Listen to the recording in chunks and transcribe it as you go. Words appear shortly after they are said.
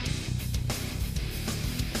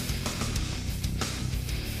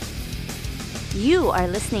You are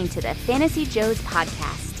listening to the Fantasy Joes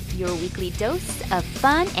podcast, your weekly dose of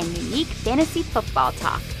fun and unique fantasy football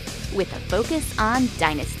talk with a focus on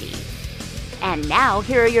Dynasty. And now,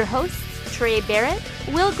 here are your hosts, Trey Barrett,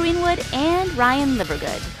 Will Greenwood, and Ryan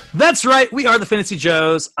Livergood. That's right. We are the Fantasy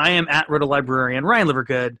Joes. I am at Roto Librarian Ryan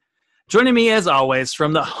Livergood. Joining me, as always,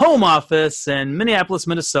 from the home office in Minneapolis,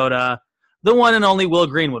 Minnesota, the one and only Will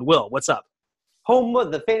Greenwood. Will, what's up? Home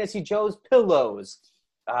of the Fantasy Joes pillows.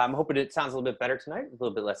 I'm hoping it sounds a little bit better tonight, a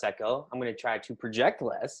little bit less echo. I'm going to try to project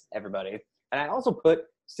less, everybody. And I also put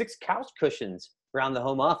 6 couch cushions around the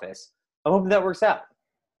home office. I'm hoping that works out.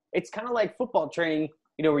 It's kind of like football training,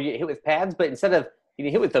 where you hit with pads, but instead of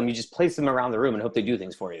getting hit with them, you just place them around the room and hope they do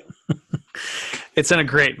things for you. It sounded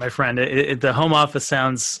great, my friend. The home office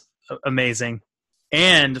sounds amazing.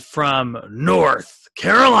 And from North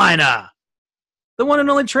Carolina, the one and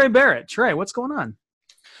only Trey Barrett. Trey, what's going on?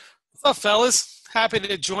 What's up, fellas? Happy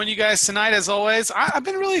to join you guys tonight, as always. I've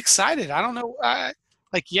been really excited. I don't know.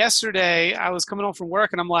 Like yesterday, I was coming home from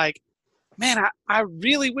work, and I'm like, man, I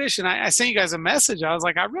really wish, and I sent you guys a message. I was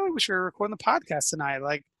like, I really wish we were recording the podcast tonight.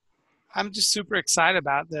 Like, I'm just super excited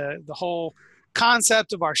about the whole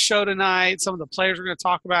concept of our show tonight, some of the players we're going to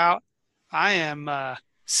talk about. I am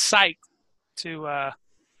psyched to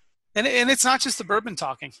and it's not just the bourbon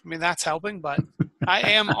talking. I mean, that's helping, but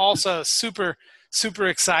I am also super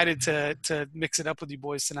excited to mix it up with you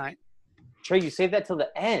boys tonight. Trey, you saved that till the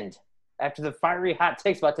end. After the fiery hot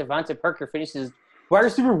takes about Devontae Parker finishes wide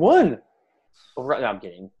receiver 1. No, I'm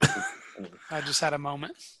kidding. I just had a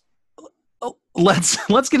moment.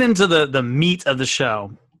 Let's get into the meat of the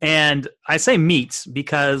show. And I say meat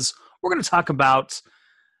because we're going to talk about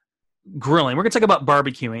grilling. We're going to talk about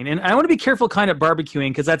barbecuing. And I want to be careful kind of barbecuing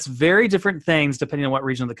because that's very different things depending on what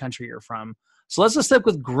region of the country you're from. So let's just stick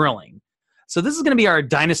with grilling. So this is going to be our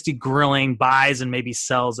Dynasty grilling buys and maybe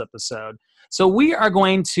sells episode. So we are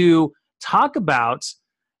going to talk about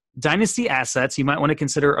Dynasty assets you might want to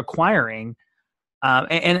consider acquiring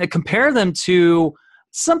and compare them to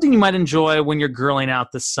something you might enjoy when you're grilling out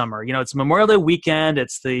this summer. It's Memorial Day weekend.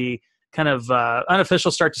 It's the kind of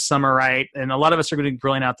unofficial start to summer, right? And a lot of us are going to be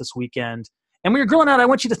grilling out this weekend. And when you're grilling out, I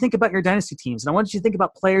want you to think about your Dynasty teams. And I want you to think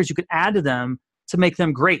about players you could add to them to make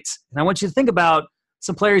them great. And I want you to think about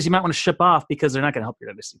some players you might want to ship off because they're not going to help your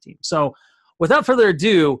Dynasty team. So without further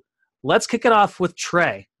ado, let's kick it off with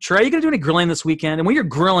Trey. Trey, are you going to do any grilling this weekend? And when you're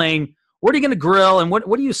grilling, what are you going to grill? And what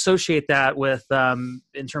do you associate that with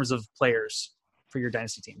in terms of players for your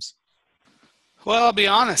Dynasty teams? Well, I'll be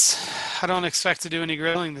honest. I don't expect to do any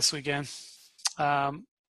grilling this weekend. I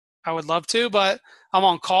would love to, but I'm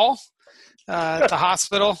on call at the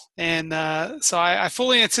hospital. And so I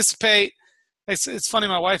fully anticipate. It's funny.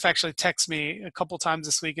 My wife actually texted me a couple times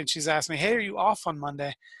this week, and she's asked me, "Hey, are you off on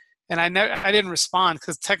Monday?" And I didn't respond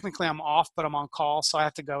because technically I'm off, but I'm on call, so I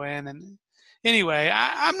have to go in. And anyway,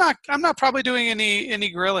 I'm not probably doing any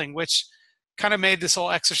grilling, which kind of made this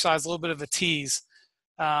whole exercise a little bit of a tease.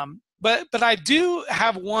 But I do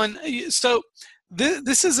have one. So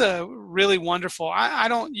this is a really wonderful.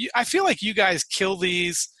 I feel like you guys kill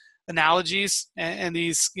these analogies and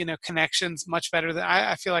these connections much better than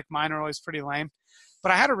I feel like mine are always pretty lame.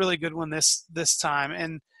 But I had a really good one this time,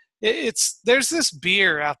 and there's this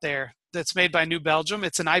beer out there that's made by New Belgium.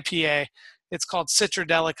 It's an IPA. It's called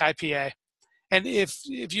Citradelic IPA. And if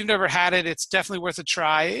you've never had it, it's definitely worth a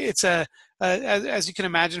try. It's as you can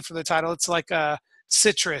imagine from the title, it's like a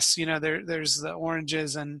citrus. There's the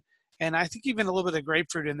oranges and I think even a little bit of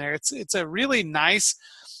grapefruit in there. It's a really nice.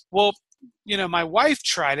 Well, my wife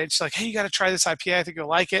tried it. She's like, "Hey, you got to try this IPA. I think you'll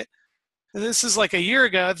like it." And this is like a year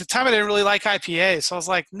ago. At the time, I didn't really like IPA, so I was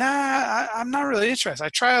like, "Nah, I'm not really interested." I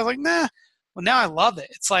tried. I was like, "Nah." Well, now I love it.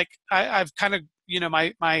 It's like I've kind of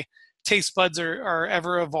my taste buds are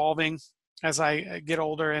ever evolving as I get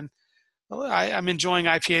older, and I'm enjoying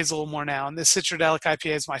IPAs a little more now. And this Citradelic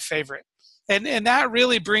IPA is my favorite. And that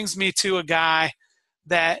really brings me to a guy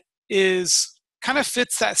that is kind of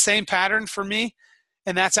fits that same pattern for me,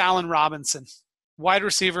 and that's Allen Robinson, wide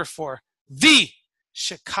receiver for the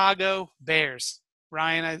Chicago Bears.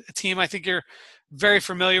 Ryan, a team I think you're very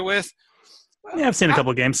familiar with. Yeah, I've seen a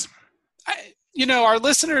couple of games. Our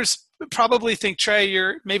listeners probably think, Trey,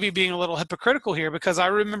 you're maybe being a little hypocritical here because I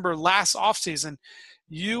remember last offseason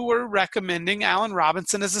you were recommending Allen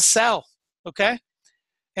Robinson as a sell, okay?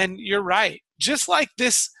 And you're right. Just like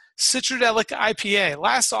this Citradelic IPA,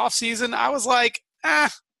 last offseason I was like,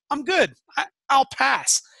 I'm good. I'll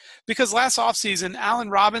pass. Because last offseason, Allen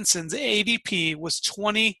Robinson's ADP was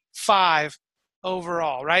 25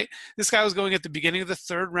 overall, right? This guy was going at the beginning of the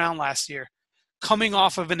 3rd round last year, coming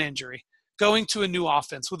off of an injury, going to a new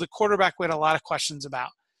offense with a quarterback we had a lot of questions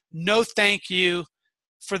about. no thank you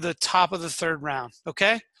for the top of the third round,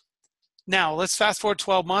 okay? Now, let's fast forward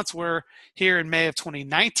 12 months. We're here in May of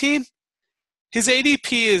 2019. His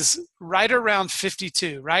ADP is right around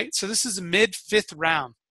 52, right? So this is mid-fifth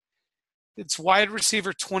round. It's wide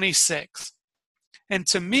receiver 26. And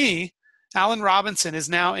to me, Allen Robinson is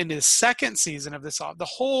now in his second season of this. The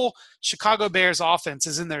whole Chicago Bears offense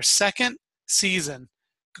is in their second season,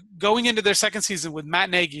 going into their second season with Matt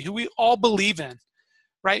Nagy, who we all believe in,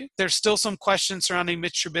 right? There's still some questions surrounding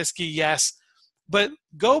Mitch Trubisky, yes. But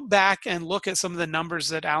go back and look at some of the numbers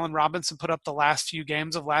that Allen Robinson put up the last few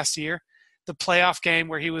games of last year. The playoff game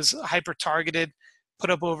where he was hyper-targeted, put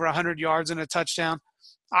up over 100 yards and a touchdown.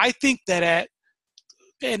 I think that at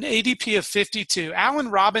an ADP of 52, Allen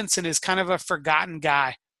Robinson is kind of a forgotten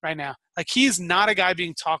guy right now. Like, he's not a guy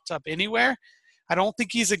being talked up anywhere. I don't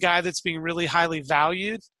think he's a guy that's being really highly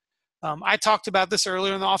valued. I talked about this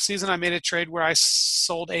earlier in the offseason. I made a trade where I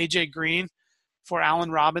sold A.J. Green for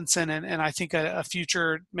Allen Robinson and I think a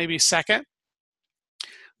future maybe second.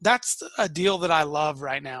 That's a deal that I love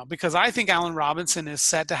right now because I think Allen Robinson is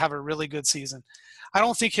set to have a really good season. I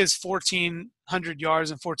don't think his 1,400 yards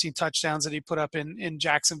and 14 touchdowns that he put up in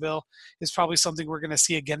Jacksonville is probably something we're going to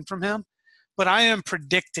see again from him. But I am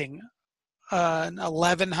predicting an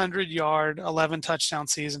 1,100-yard, 11-touchdown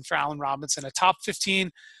season for Allen Robinson, a top 15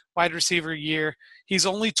 wide receiver year. He's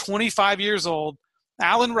only 25 years old.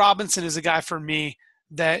 Allen Robinson is a guy for me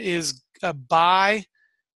that is a buy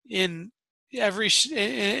in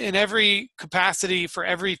every capacity for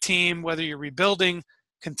every team, whether you're rebuilding,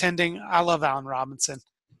 contending. I love Allen Robinson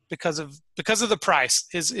because of the price.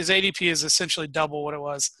 His ADP is essentially double what it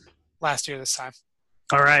was last year this time.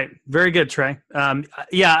 All right. Very good, Trey.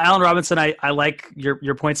 Yeah, Allen Robinson, I like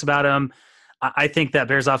your points about him. I think that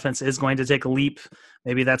Bears offense is going to take a leap.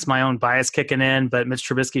 Maybe that's my own bias kicking in, but Mitch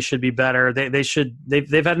Trubisky should be better.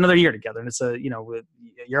 They've had another year together, and it's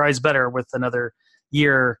you're always better with another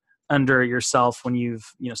year under yourself when you've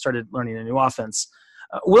started learning a new offense.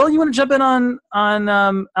 Will, you want to jump in on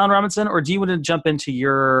Allen Robinson, or do you want to jump into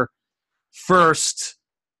your first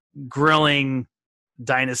grilling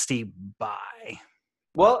Dynasty buy?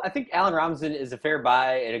 Well, I think Allen Robinson is a fair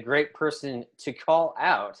buy and a great person to call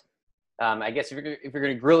out. I guess if you're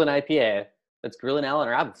going to grill an IPA, let's grill an Allen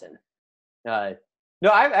Robinson. No,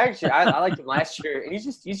 I liked him last year, and he's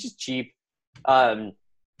just cheap.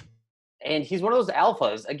 And he's one of those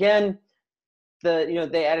alphas. Again,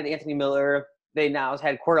 they added Anthony Miller. They now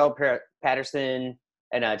had Cordell Patterson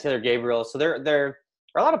and Taylor Gabriel. So there are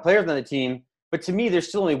a lot of players on the team. But to me, there's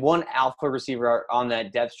still only one alpha receiver on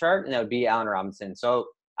that depth chart, and that would be Allen Robinson. So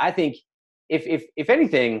I think if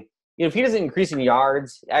anything, if he doesn't increase in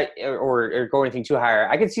yards or go anything too higher,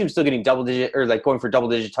 I could see him still getting double-digit or like going for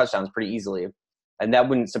double-digit touchdowns pretty easily. And that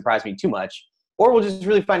wouldn't surprise me too much. Or we'll just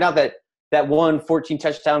really find out that one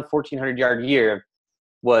 14-touchdown, 1,400-yard year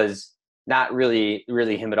was not really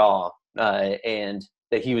him at all. And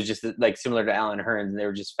that he was just like similar to Allen Hurns, and they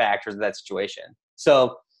were just factors of that situation.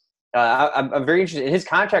 So I'm very interested. And his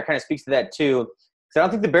contract kind of speaks to that too, because I don't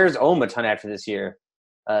think the Bears owe him a ton after this year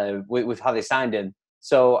with how they signed him.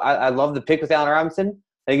 So I love the pick with Allen Robinson.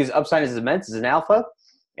 I think his upside is immense as an alpha,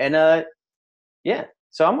 and yeah.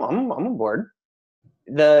 So I'm on board.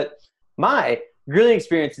 My grilling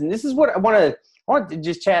experience, and this is what I want to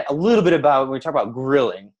just chat a little bit about when we talk about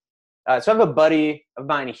grilling. So I have a buddy of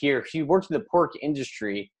mine here. He works in the pork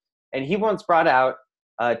industry, and he once brought out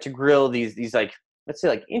to grill these like, let's say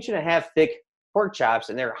like 1.5-inch thick pork chops,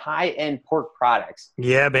 and they're high-end pork products.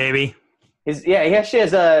 Yeah, baby. He actually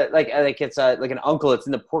has it's an uncle that's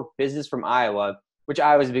in the pork business from Iowa, which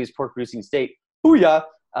Iowa's the biggest pork producing state. Booyah!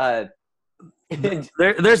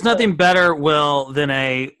 There's nothing better, Will, than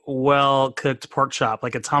a well-cooked pork chop,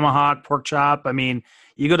 like a tomahawk pork chop. I mean,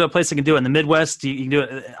 you go to a place that can do it in the Midwest. You can do it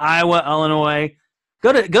in Iowa, Illinois.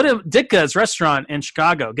 Go to Ditka's restaurant in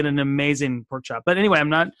Chicago. Get an amazing pork chop. But anyway, I'm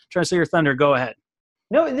not trying to steal your thunder. Go ahead.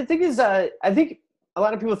 No, the thing is, I think a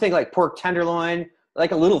lot of people think like pork tenderloin,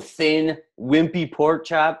 like a little thin, wimpy pork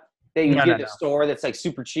chop that you get at the store that's like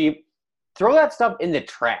super cheap. Throw that stuff in the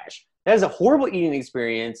trash. That is a horrible eating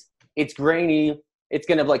experience. It's grainy. It's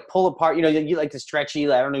gonna like pull apart. You get like the stretchy.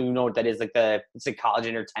 I don't even know what that is. Like it's like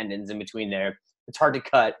collagen or tendons in between there. It's hard to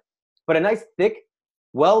cut. But a nice thick,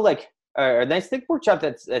 a nice thick pork chop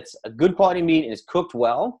that's a good quality meat and is cooked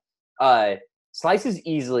well. Slices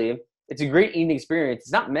easily. It's a great eating experience.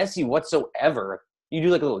 It's not messy whatsoever. You do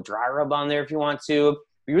like a little dry rub on there if you want to.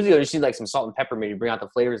 You really just need like some salt and pepper maybe to bring out the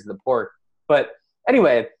flavors of the pork. But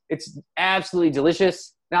anyway, it's absolutely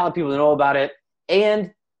delicious. Not a lot of people know about it.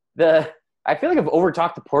 And I feel like I've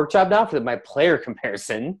overtalked the pork chop now for my player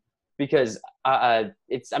comparison, because I'm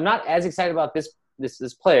not as excited about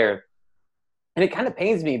this player, and it kind of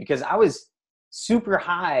pains me because I was super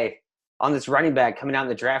high on this running back coming out in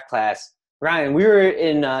the draft class. Ryan, we were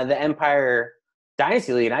in the Empire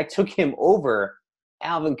Dynasty League, and I took him over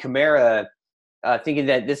Alvin Kamara, thinking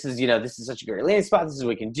that this is such a great landing spot. This is what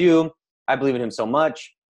we can do. I believe in him so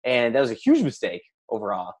much, and that was a huge mistake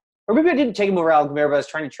overall. Or maybe I didn't take him over Alvin Kamara, but I was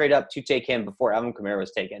trying to trade up to take him before Alvin Kamara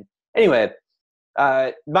was taken. Anyway,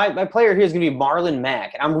 my player here is going to be Marlon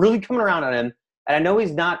Mack, and I'm really coming around on him. And I know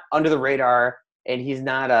he's not under the radar, and he's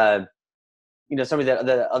not somebody that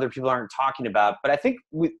the other people aren't talking about. But I think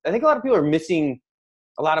a lot of people are missing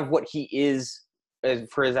a lot of what he is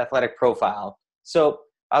for his athletic profile. So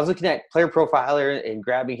I was looking at Player Profiler and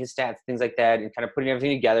grabbing his stats, things like that, and kind of putting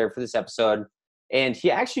everything together for this episode. And he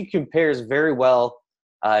actually compares very well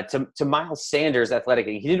to Miles Sanders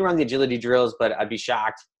athletically. He didn't run the agility drills, but I'd be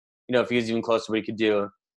shocked, if he was even close to what he could do.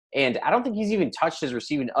 And I don't think he's even touched his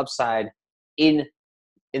receiving upside in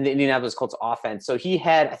the Indianapolis Colts offense. So he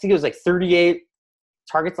had, I think it was like 38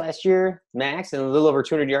 targets last year, max, and a little over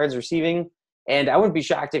 200 yards receiving. And I wouldn't be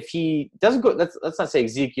shocked if he doesn't go, let's not say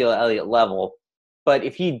Ezekiel Elliott level, but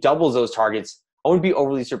if he doubles those targets, I wouldn't be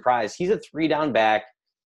overly surprised. He's a 3-down back.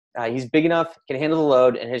 He's big enough, can handle the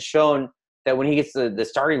load, and has shown that when he gets the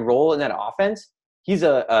starting role in that offense, he's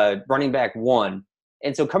a running back 1.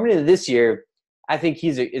 And so coming into this year, I think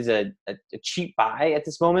he's a cheap buy at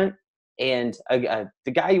this moment, and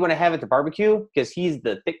the guy you want to have at the barbecue because he's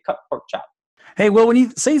the thick cut pork chop. Hey, well, when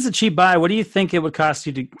you say he's a cheap buy, what do you think it would cost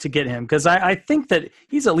you to get him? Because I think that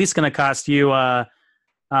he's at least going to cost you a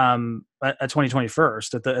 2020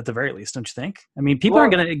 first at the very least, don't you think? I mean, people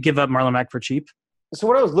aren't going to give up Marlon Mack for cheap. So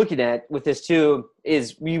what I was looking at with this too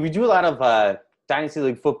is we do a lot of Dynasty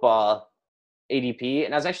League football ADP,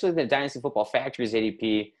 and I was actually looking at Dynasty Football Factory's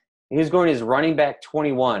ADP. He was going as running back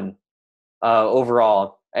 21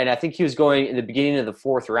 overall, and I think he was going in the beginning of the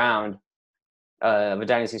 4th round of a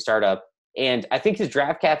Dynasty startup. And I think his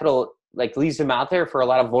draft capital leaves him out there for a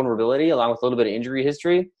lot of vulnerability, along with a little bit of injury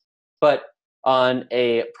history. But on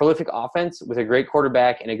a prolific offense with a great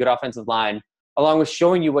quarterback and a good offensive line, along with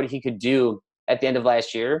showing you what he could do at the end of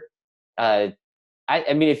last year, I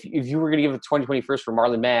mean, if you were going to give a 2020 first for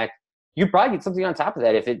Marlon Mack, you'd probably get something on top of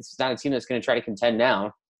that if it's not a team that's going to try to contend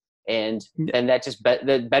now. And that just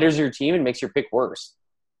that betters your team and makes your pick worse.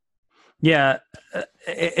 Yeah,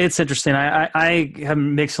 it's interesting. I have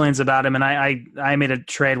mixed feelings about him, and I made a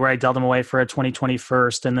trade where I dealt him away for a 2020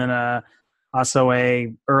 first and then also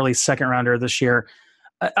a early second rounder this year.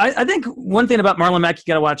 I think one thing about Marlon Mack you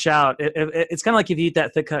got to watch out. It's kind of like if you eat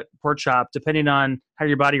that thick cut pork chop, depending on how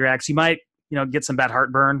your body reacts, you might get some bad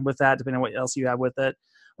heartburn with that, depending on what else you have with it.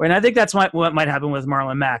 And I think that's what might happen with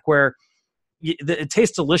Marlon Mack, where it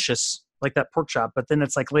tastes delicious, like that pork chop, but then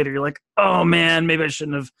it's like later you're like, oh man, maybe I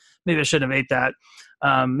shouldn't have ate that.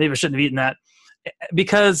 Maybe I shouldn't have eaten that,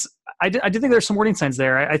 because I do think there's some warning signs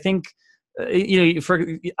there. I think,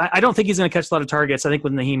 I don't think he's going to catch a lot of targets. I think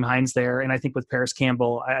with Naheem Hines there, and I think with Paris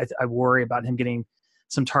Campbell, I worry about him getting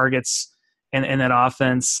some targets in that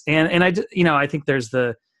offense. And I think there's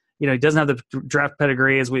he doesn't have the draft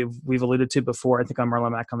pedigree as we've alluded to before, I think on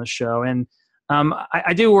Marlon Mack on the show. And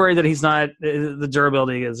I do worry that he's not, the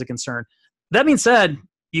durability is a concern. That being said,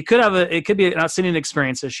 it could be an outstanding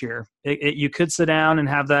experience this year. You could sit down and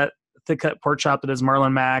have that thick cut pork chop that is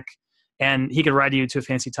Marlon Mack, and he could ride you to a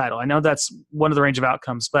fantasy title. I know that's one of the range of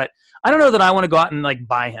outcomes, but I don't know that I want to go out and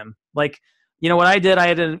buy him. What I did,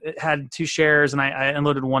 I had 2 shares and I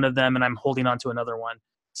unloaded one of them and I'm holding on to another one.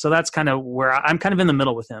 So that's kind of where I'm kind of in the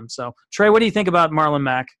middle with him. So Trey, what do you think about Marlon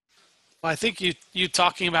Mack? Well, I think you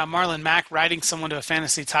talking about Marlon Mack riding someone to a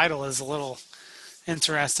fantasy title is a little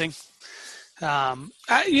interesting.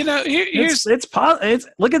 Here's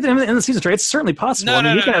look at them in the season, Trey. It's certainly possible.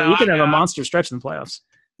 You can have a monster stretch in the playoffs.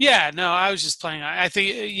 Yeah, no, I was just playing. I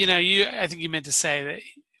think I think you meant to say that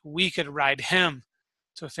we could ride him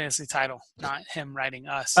to a fantasy title, not him riding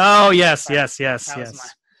us. Oh yes. Sorry.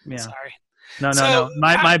 No.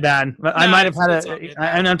 My bad. I might have had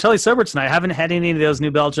and I'm totally sober tonight. I haven't had any of those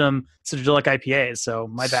New Belgium Citadelic IPAs, so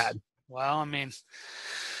my bad. Well, I mean,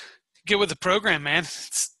 get with the program, man.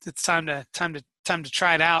 It's time to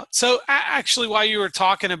try it out. So actually, while you were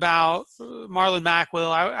talking about Marlon Mack,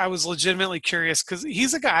 Will, I was legitimately curious because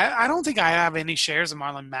he's a guy. I don't think I have any shares of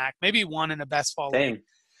Marlon Mack. Maybe one in a best ball league.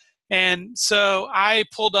 And so I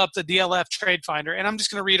pulled up the DLF trade finder, and I'm just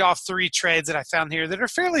going to read off 3 trades that I found here that are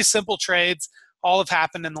fairly simple trades. All have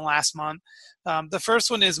happened in the last month. The first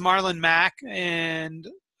one is Marlon Mack and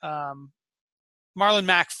Marlon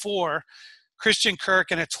Mack for Christian Kirk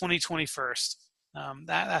and a 2020 first.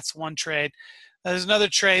 That's one trade. There's another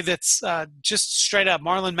trade that's just straight up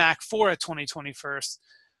Marlon Mack for a 2020 first.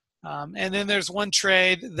 And then there's one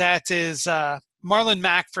trade that is Marlon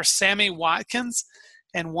Mack for Sammy Watkins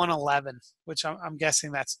and 111, which I'm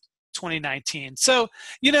guessing that's 2019. So,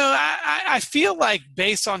 I feel like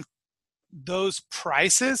based on those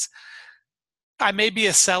prices, I may be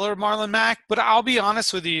a seller of Marlon Mack, but I'll be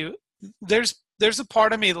honest with you. There's a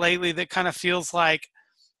part of me lately that kind of feels like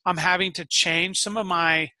I'm having to change some of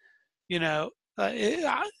my,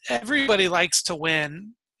 everybody likes to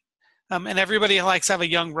win. And everybody likes to have a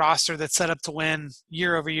young roster that's set up to win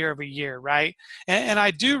year over year over year, right? And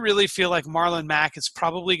I do really feel like Marlon Mack is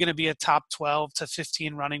probably going to be a top 12 to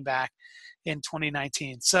 15 running back in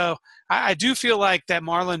 2019. So I do feel like that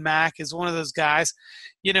Marlon Mack is one of those guys,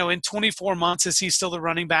 in 24 months, is he still the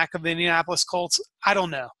running back of the Indianapolis Colts? I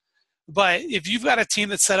don't know. But if you've got a team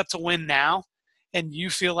that's set up to win now and you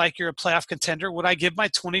feel like you're a playoff contender, would I give my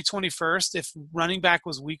 2020 first if running back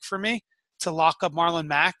was weak for me to lock up Marlon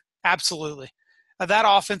Mack? Absolutely. That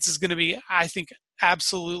offense is going to be, I think,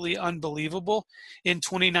 absolutely unbelievable in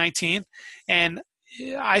 2019. And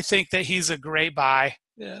I think that he's a great buy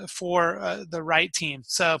for the right team.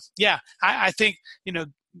 So, yeah, I think,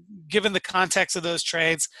 given the context of those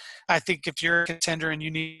trades, I think if you're a contender and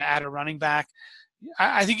you need to add a running back,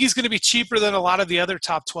 I think he's going to be cheaper than a lot of the other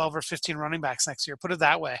top 12 or 15 running backs next year. Put it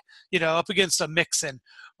that way, up against a Mixon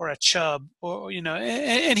or a Chubb, or,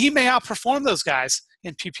 and he may outperform those guys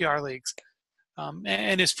in PPR leagues.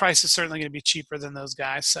 And his price is certainly going to be cheaper than those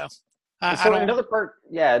guys. So another part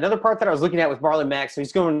that I was looking at with Marlon Mack, so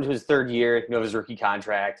he's going into his third year, of his rookie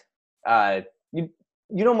contract. You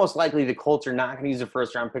know, most likely the Colts are not going to use a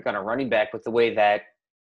first round pick on a running back with the way that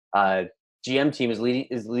GM team is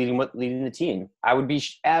leading the team. I would be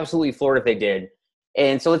absolutely floored if they did.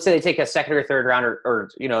 And so let's say they take a second or third round or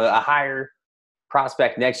a higher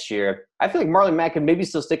prospect next year. I feel like Marlon Mack could maybe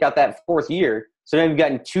still stick out that fourth year. So now you've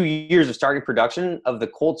gotten 2 years of starting production of the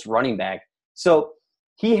Colts running back. So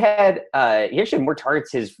he actually had more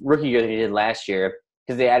targets his rookie year than he did last year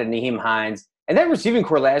because they added Nyheim Hines. And that receiving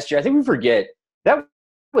core last year, I think we forget, that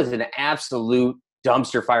was an absolute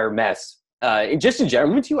dumpster fire mess. Just in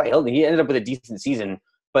general, even T.Y. Hilton, he ended up with a decent season,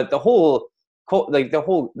 but the whole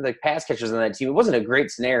pass catchers on that team, it wasn't a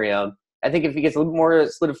great scenario. I think if he gets a little bit more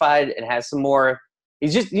solidified and has some more, he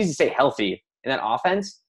just needs to stay healthy in that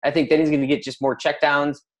offense. I think then he's going to get just more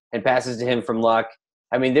checkdowns and passes to him from Luck.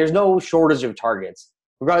 I mean, there's no shortage of targets,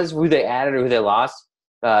 regardless of who they added or who they lost.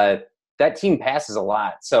 That team passes a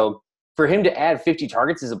lot, so for him to add 50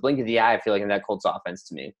 targets is a blink of the eye. I feel like in that Colts offense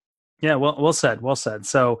to me. Yeah, well said.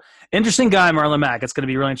 So interesting guy, Marlon Mack. It's going to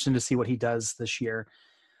be really interesting to see what he does this year.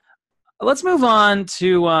 Let's move on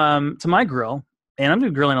to my grill, and I'm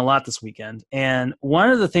doing grilling a lot this weekend. And one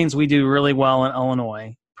of the things we do really well in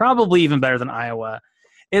Illinois, probably even better than Iowa,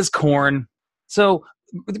 is corn. So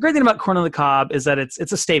the great thing about corn on the cob is that it's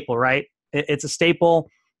a staple, right? It's a staple.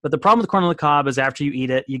 But the problem with corn on the cob is after you eat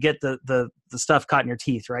it, you get the stuff caught in your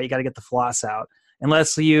teeth, right? You got to get the floss out,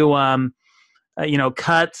 unless you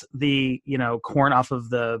cut the corn off of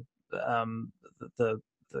the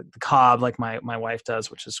cob like my wife does,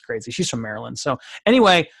 which is crazy. She's from Maryland, so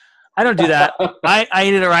anyway, I don't do that. I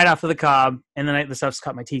eat it right off of the cob, and then the stuff's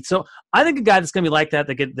caught my teeth. So I think a guy that's going to be like that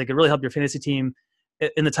could really help your fantasy team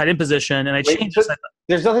in the tight end position. And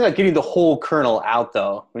there's nothing like getting the whole kernel out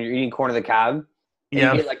though when you're eating corn on the cob. And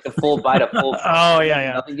you get like the full bite of full. Oh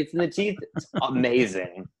yeah. Nothing gets in the teeth. It's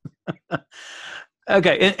amazing.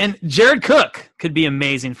 Okay, and Jared Cook could be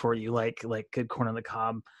amazing for you, like good corn on the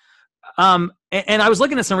cob. And I was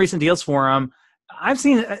looking at some recent deals for him. I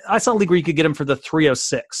saw a league where you could get him for the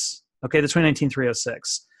 306. Okay, the 2019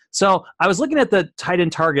 306. So I was looking at the tight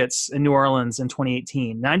end targets in New Orleans in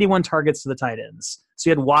 2018. 91 targets to the tight ends. So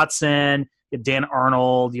you had Watson, you had Dan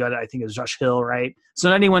Arnold, you had I think it was Josh Hill, right? So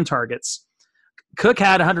 91 targets. Cook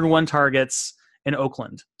had 101 targets in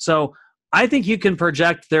Oakland. So I think you can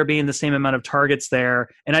project there being the same amount of targets there,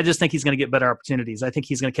 and I just think he's going to get better opportunities. I think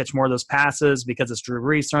he's going to catch more of those passes because it's Drew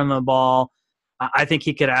Brees throwing the ball. I think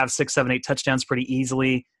he could have 6, 7, 8 touchdowns pretty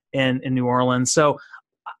easily in New Orleans. So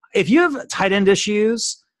if you have tight end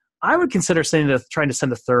issues, I would consider trying to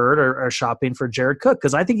send a third or shopping for Jared Cook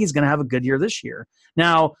because I think he's going to have a good year this year.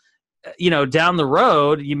 Now, down the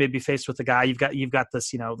road, you may be faced with a guy you've got this,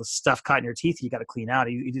 the stuff caught in your teeth you got to clean out.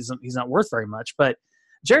 He's not worth very much, but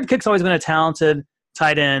Jared Cook's always been a talented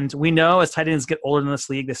tight end. We know as tight ends get older in this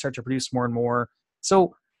league, they start to produce more and more.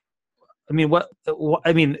 So, I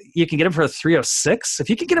mean, you can get him for a 306.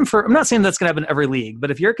 If you could get him I'm not saying that's going to happen in every league,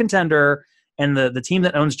 but if you're a contender and the team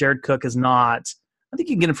that owns Jared Cook is not, I think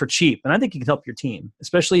you can get him for cheap, and I think you can help your team,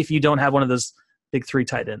 especially if you don't have one of those big 3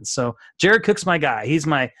 tight ends. So Jared Cook's my guy. He's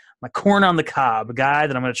my corn on the cob, a guy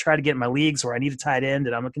that I'm going to try to get in my leagues where I need a tight end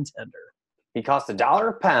and I'm a contender. He costs $1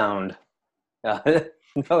 a pound.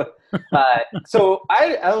 So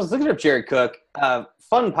I was looking up Jared Cook.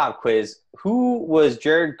 Fun pop quiz. Who was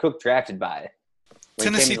Jared Cook drafted by?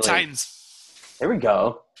 Tennessee Titans. There we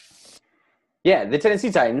go. Yeah, the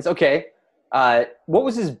Tennessee Titans. Okay. What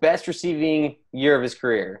was his best receiving year of his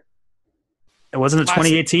career? It wasn't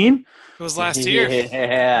 2018? It was last year.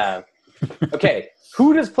 Yeah. Okay.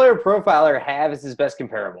 Who does Player Profiler have as his best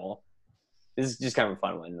comparable? This is just kind of a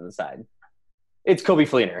fun one on the side. It's Kobe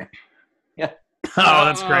Fleener. Yeah. Oh,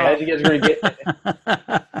 that's great. I think you guys are going to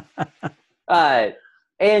get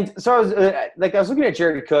and so I was looking at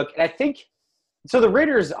Jared Cook, and I think so. The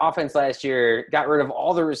Raiders' offense last year got rid of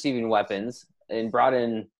all the receiving weapons and brought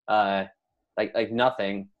in like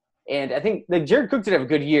nothing. And I think like Jared Cook did have a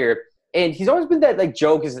good year, and he's always been that like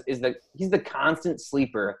joke is he's the constant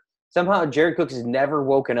sleeper. Somehow Jared Cook has never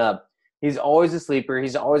woken up. He's always a sleeper.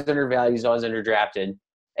 He's always undervalued. He's always underdrafted.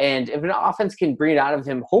 And if an offense can bring it out of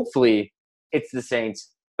him, hopefully it's the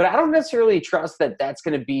Saints. But I don't necessarily trust that that's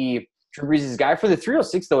going to be Drew Brees' guy. For the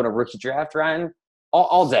 306, though, in a rookie draft, Ryan,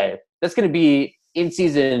 all day, that's going to be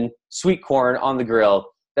in-season sweet corn on the grill.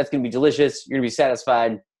 That's going to be delicious. You're going to be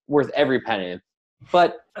satisfied, worth every penny.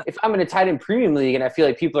 But if I'm in a tight end premium league and I feel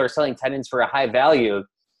like people are selling tight ends for a high value,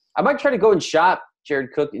 I might try to go and shop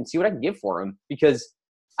Jared Cook and see what I can get for him, because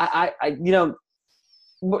I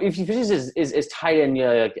if he finishes as tight end,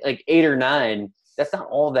 like 8 or 9, that's not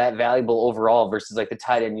all that valuable overall versus like the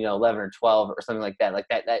tight end, 11 or 12 or something like that,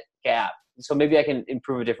 that gap. So maybe I can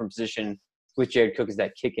improve a different position with Jared Cook as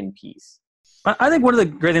that kicking piece. I think one of the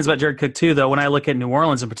great things about Jared Cook too, though, when I look at New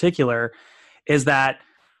Orleans in particular, is that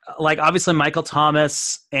like obviously Michael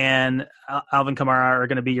Thomas and Alvin Kamara are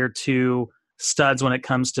going to be your 2 studs when it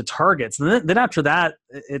comes to targets. And then after that,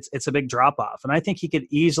 it's a big drop off. And I think he could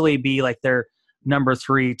easily be like their number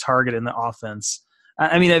 3 target in the offense.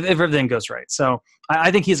 I mean, if everything goes right. So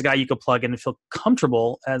I think he's a guy you could plug in and feel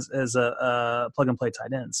comfortable as a plug and play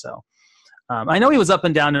tight end. So I know he was up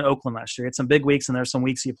and down in Oakland last year. He had some big weeks, and there's some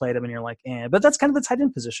weeks you played him and you're like, but that's kind of the tight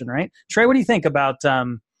end position, right? Trey, what do you think about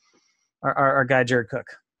our guy Jared Cook,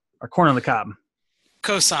 our corn on the cob?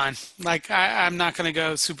 Cosign. Like I'm not going to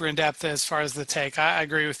go super in depth as far as the take. I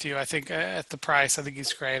agree with you. I think at the price, I think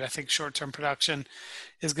he's great. I think short-term production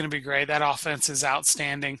is going to be great. That offense is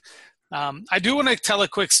outstanding. I do want to tell a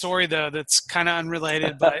quick story though that's kind of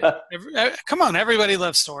unrelated, but come on, everybody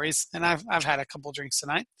loves stories, and I've had a couple drinks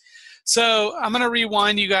tonight. So I'm going to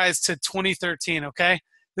rewind you guys to 2013. Okay,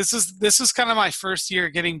 this is kind of my first year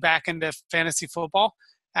getting back into fantasy football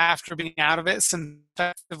after being out of it since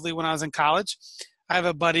effectively when I was in college. I have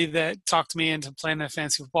a buddy that talked me into playing a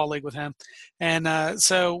fantasy football league with him. And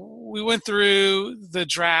so we went through the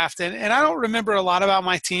draft, and I don't remember a lot about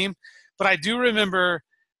my team, but I do remember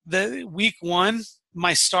the week 1,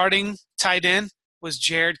 my starting tight end was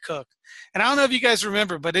Jared Cook. And I don't know if you guys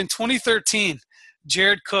remember, but in 2013,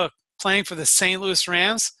 Jared Cook, playing for the St. Louis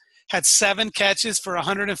Rams, had 7 catches for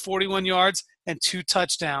 141 yards and 2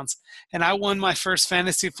 touchdowns. And I won my first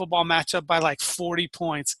fantasy football matchup by like 40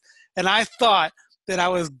 points. And I thought that I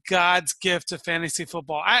was God's gift to fantasy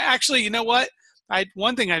football. I actually, you know what?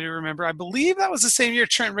 One thing I do remember, I believe that was the same year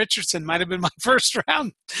Trent Richardson might have been my first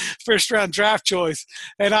round draft choice.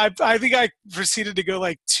 And I think I proceeded to go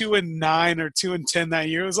like 2-9 or 2-10 that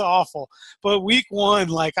year. It was awful. But week 1,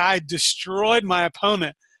 like I destroyed my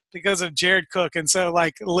opponent because of Jared Cook. And so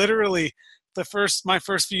like literally my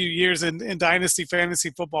first few years in Dynasty fantasy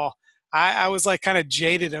football, I was like kind of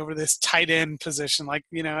jaded over this tight end position, like,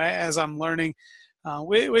 as I'm learning,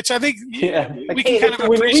 which I think we can kind of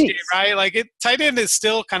appreciate, right? Like tight end is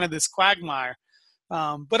still kind of this quagmire.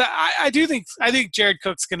 But I think Jared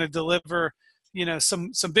Cook's going to deliver,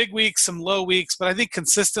 some big weeks, some low weeks, but I think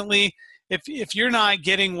consistently, if you're not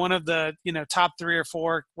getting one of the, top 3 or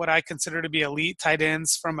 4, what I consider to be elite tight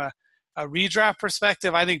ends from a redraft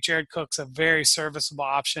perspective, I think Jared Cook's a very serviceable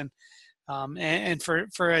option. And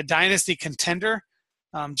for a dynasty contender,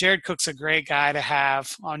 Jared Cook's a great guy to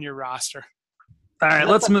have on your roster. All right,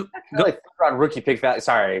 let's move. Go on rookie pick value.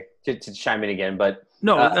 Sorry to chime in again, but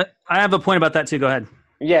no, I have a point about that too. Go ahead.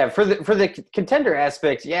 Yeah, for the contender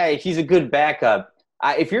aspect, yeah, he's a good backup.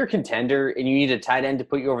 If you're a contender and you need a tight end to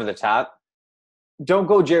put you over the top, don't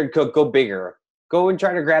go Jared Cook. Go bigger. Go and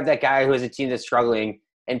try to grab that guy who has a team that's struggling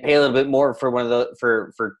and pay a little bit more for one of the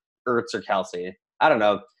for Ertz or Kelsey. I don't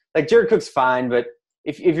know. Like Jared Cook's fine, but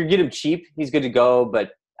if you get him cheap, he's good to go.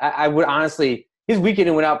 But I would honestly, his week in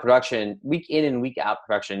and week out production,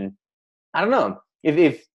 I don't know.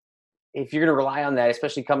 If if you're going to rely on that,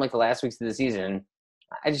 especially come like the last weeks of the season,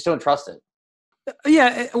 I just don't trust it.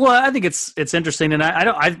 Yeah, well, I think it's interesting, and I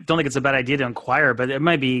don't think it's a bad idea to inquire, but it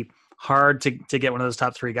might be hard to get one of those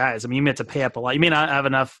top 3 guys. I mean, you may have to pay up a lot. You may not have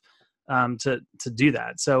enough to do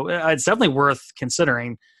that. So it's definitely worth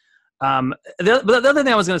considering. The other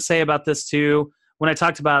thing I was going to say about this too, when I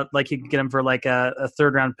talked about like you can get him for like a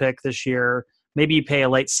 3rd round pick this year, maybe you pay a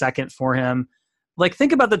late second for him. Like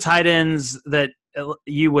think about the tight ends that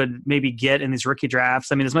you would maybe get in these rookie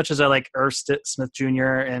drafts. I mean, as much as I like Irv Smith Jr.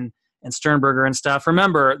 and Sternberger and stuff,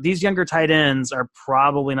 remember these younger tight ends are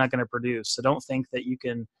probably not going to produce. So don't think that you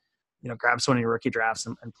can, grab so many rookie drafts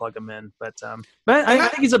and plug them in. But I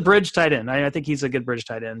think he's a bridge tight end. I think he's a good bridge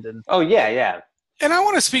tight end. And oh yeah. And I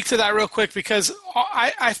want to speak to that real quick because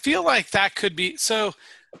I feel like that could be – so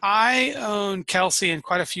I own Kelsey in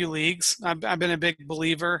quite a few leagues. I've been a big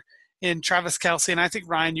believer in Travis Kelce, and I think,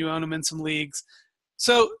 Ryan, you own him in some leagues.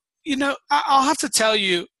 So, I'll have to tell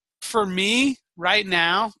you, for me right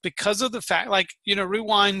now, because of the fact –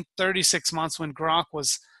 rewind 36 months when Gronk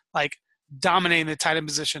was, dominating the tight end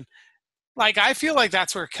position. I feel like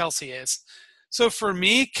that's where Kelsey is. So for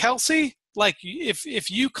me, Kelsey – if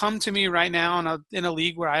you come to me right now in a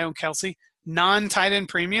league where I own Kelsey, non-tight end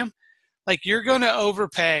premium, you're going to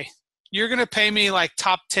overpay. You're going to pay me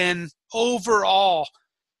top 10 overall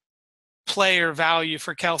player value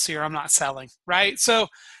for Kelsey, or I'm not selling, right? So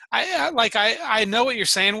I know what you're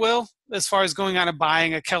saying, Will, as far as going out and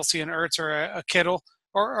buying a Kelsey and Ertz or a Kittle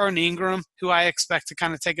or an Ingram, who I expect to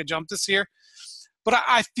kind of take a jump this year. But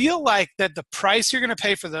I feel like that the price you're going to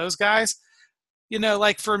pay for those guys –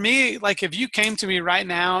 for me, if you came to me right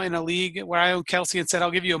now in a league where I own Kelsey and said,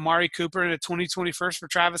 I'll give you Amari Cooper and a 2021st for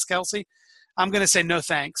Travis Kelce, I'm going to say no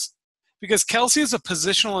thanks. Because Kelsey has a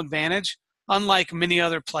positional advantage, unlike many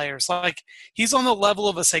other players. He's on the level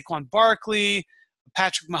of a Saquon Barkley,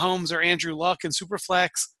 Patrick Mahomes, or Andrew Luck in Superflex.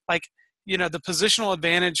 The positional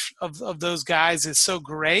advantage of those guys is so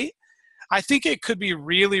great. I think it could be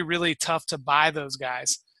really, really tough to buy those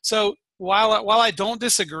guys. So while I don't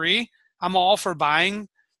disagree, I'm all for buying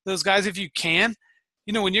those guys if you can.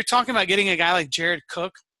 When you're talking about getting a guy like Jared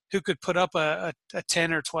Cook, who could put up a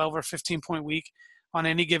 10 or 12 or 15-point week on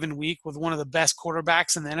any given week with one of the best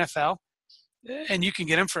quarterbacks in the NFL, and you can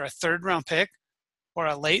get him for a 3rd-round pick or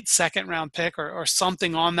a late 2nd-round pick or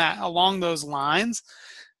something along those lines,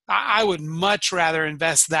 I would much rather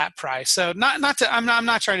invest that price. So I'm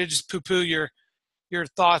not trying to just poo-poo your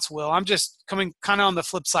thoughts, Will. I'm just coming kind of on the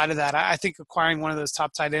flip side of that. I think acquiring one of those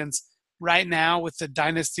top tight ends right now with the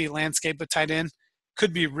dynasty landscape of tight end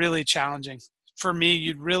could be really challenging. For me,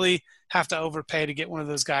 you'd really have to overpay to get one of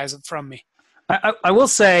those guys from me. I will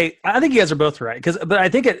say, I think you guys are both right, but I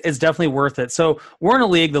think it's definitely worth it. So we're in a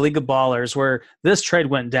league, the League of Ballers, where this trade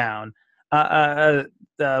went down. One of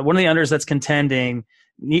the unders that's contending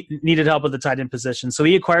needed help with the tight end position. So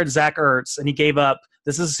he acquired Zach Ertz, and he gave up –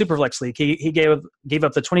 this is a Superflex league. He gave up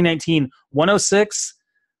the 2019 106,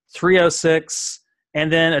 306, and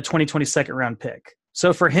then a 2020 2nd-round pick.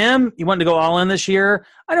 So for him, he wanted to go all in this year.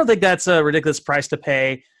 I don't think that's a ridiculous price to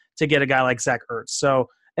pay to get a guy like Zach Ertz. So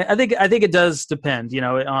I think it does depend,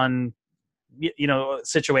 on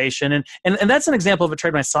situation. And that's an example of a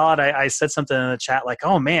trade. When I saw it, I said something in the chat like,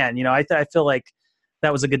 oh man, I feel like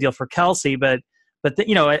that was a good deal for Kelsey. But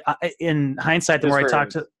in hindsight, the more I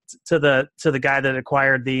talked to the guy that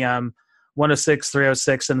acquired the 106,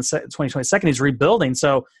 306, and the 2022, he's rebuilding.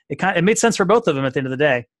 So it made sense for both of them at the end of the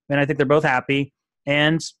day. And I think they're both happy.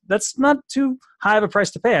 And that's not too high of a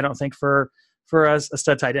price to pay, I don't think, for a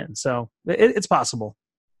stud tight end. So it's possible.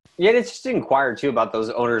 Yeah, and it's just to inquire, too, about those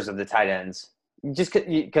owners of the tight ends. Just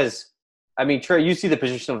because, Trey, you see the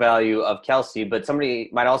positional value of Kelsey, but somebody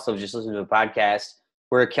might also have just listened to a podcast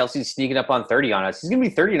where Kelsey's sneaking up on 30 on us. He's going to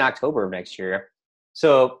be 30 in October of next year.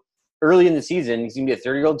 So early in the season, he's going to be a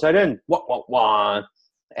 30-year-old tight end.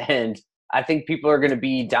 And I think people are going to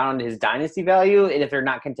be down on his dynasty value, and if they're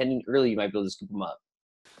not contending early, you might be able to scoop him up.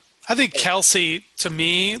 I think Kelsey, to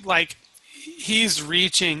me, he's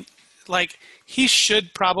reaching – he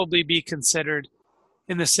should probably be considered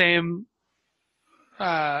in the same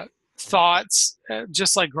thoughts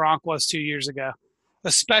just like Gronk was 2 years ago,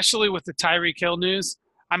 especially with the Tyreek Hill news.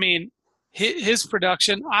 His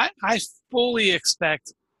production, I fully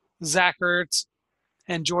expect Zach Ertz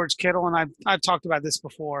and George Kittle, and I've talked about this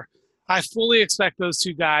before, I fully expect those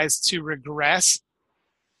two guys to regress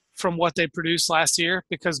from what they produced last year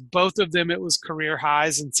because both of them, it was career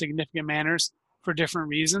highs in significant manners for different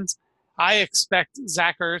reasons. I expect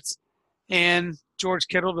Zach Ertz and George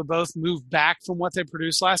Kittle to both move back from what they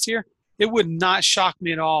produced last year. It would not shock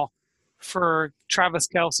me at all for Travis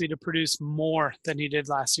Kelce to produce more than he did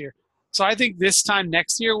last year. So I think this time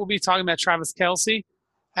next year we'll be talking about Travis Kelce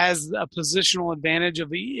as a positional advantage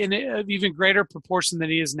of even greater proportion than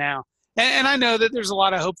he is now. And I know that there's a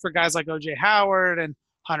lot of hope for guys like O.J. Howard and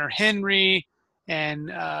Hunter Henry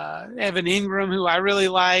and Evan Ingram, who I really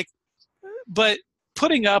like. But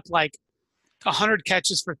putting up like 100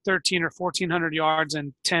 catches for 13 or 1,400 yards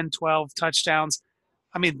and 10, 12 touchdowns,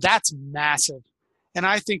 I mean, that's massive. And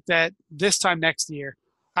I think that this time next year,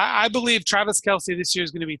 I believe Travis Kelce this year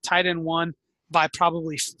is going to be tight end 1 by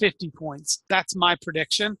probably 50 points. That's my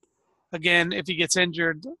prediction. Again, if he gets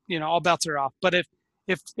injured, all bets are off. But if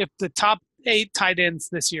the top 8 tight ends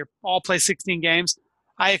this year all play 16 games,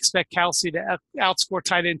 I expect Kelce to outscore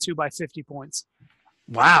tight end 2 by 50 points.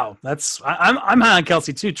 Wow, I'm high on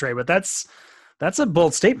Kelce too, Trey, but that's a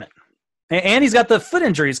bold statement. And he's got the foot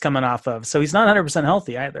injuries coming off of, so he's not 100%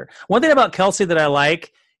 healthy either. One thing about Kelce that I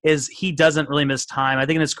like is he doesn't really miss time. I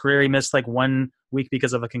think in his career he missed like 1 week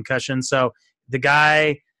because of a concussion. So the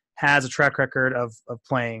guy has a track record of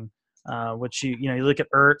playing, which you look at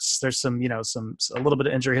Ertz. There's some a little bit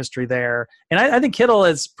of injury history there, and I think Kittle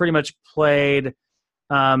has pretty much played.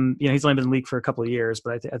 He's only been in the league for a couple of years,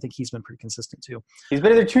 but I think he's been pretty consistent too. He's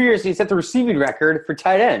been in there 2 years. And he set the receiving record for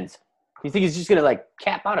tight ends. You think he's just going to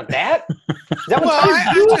cap out of that? Is that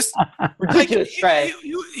what ridiculous, Trey?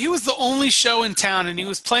 He was the only show in town, and he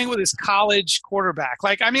was playing with his college quarterback.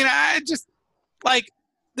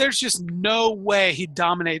 There's just no way he'd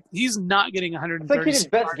dominate. He's not getting 130. I think he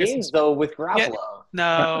did best games though with Garoppolo.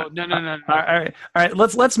 No. All right.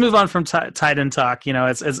 Let's move on from tight end talk.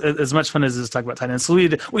 As much fun as it is to talk about tight ends. So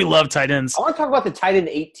we love tight ends. I want to talk about the tight end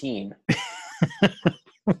 18.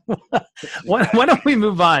 Why don't we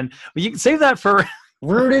move on? You can save that for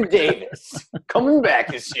Rudin Davis coming back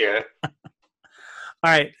this year. All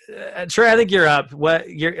right, Trey, I think you're up.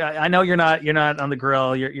 I know you're not on the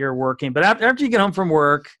grill. You're working, but after you get home from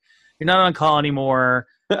work, you're not on call anymore.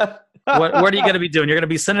 What are you going to be doing? You're going to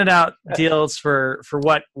be sending out deals for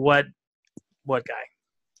what guy?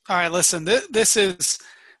 All right, listen. This is.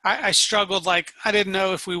 I struggled. I didn't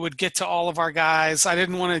know if we would get to all of our guys. I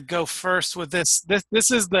didn't want to go first with this. This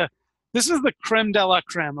is the creme de la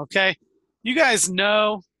creme. Okay, you guys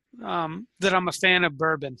know that I'm a fan of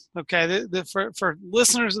bourbon. Okay, for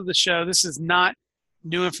listeners of the show, this is not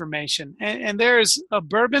new information. And there's a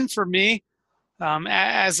bourbon for me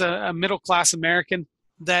as a middle class American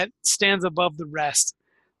that stands above the rest.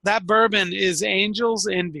 That bourbon is Angel's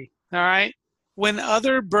Envy. All right, when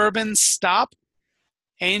other bourbons stop,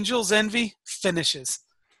 Angel's Envy finishes.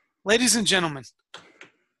 Ladies and gentlemen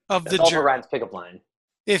of the jury. Ryan's pickup line.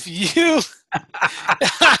 If you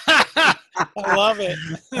I love it.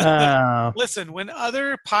 Listen, when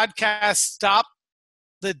other podcasts stop,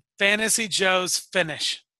 the Fantasy Joes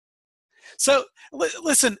finish. So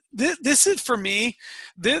listen, this is for me.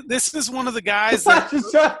 This is one of the guys that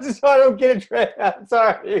just so I don't get it, Trey. I'm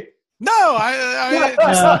sorry. No,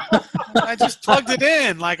 I just plugged it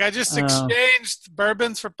in. I just exchanged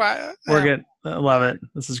bourbons for. We're good. I love it.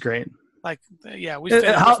 This is great. This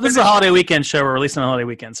is a holiday weekend show. We're releasing on a holiday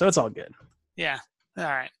weekend, so it's all good. Yeah. All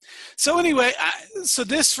right. So anyway, so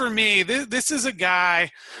this for me, this is a guy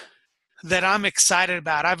that I'm excited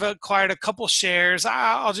about. I've acquired a couple shares.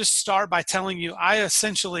 I'll just start by telling you, I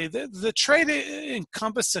essentially the trade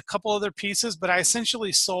encompassed a couple other pieces, but I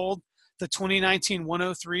essentially sold the 2019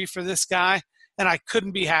 103 for this guy, and I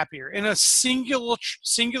couldn't be happier. In a singular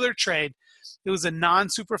trade, it was a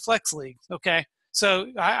non-Superflex league, okay? So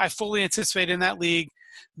I fully anticipate in that league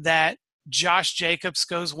that Josh Jacobs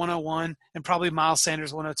goes 101 and probably Miles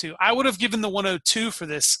Sanders 102. I would have given the 102 for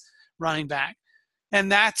this running back,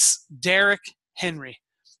 and that's Derrick Henry.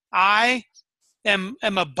 I am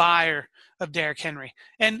a buyer of Derrick Henry.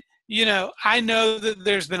 And I know that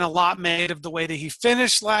there's been a lot made of the way that he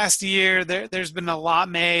finished last year. There's been a lot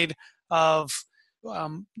made of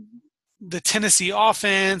the Tennessee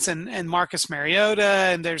offense and Marcus Mariota,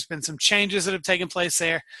 and there's been some changes that have taken place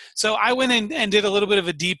there. So I went in and did a little bit of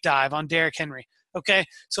a deep dive on Derrick Henry, okay?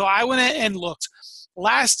 So I went in and looked.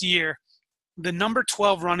 Last year, the number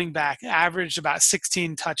 12 running back averaged about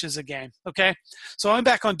 16 touches a game, okay? So I went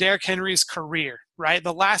back on Derrick Henry's career, right?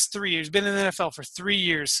 The last 3 years, been in the NFL for 3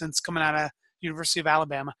 years since coming out of University of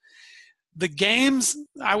Alabama. The games,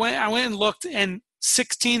 I went and looked, and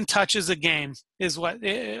 16 touches a game is what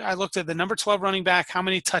I looked at. The number 12 running back, how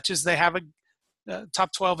many touches they have,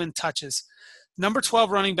 top 12 in touches. Number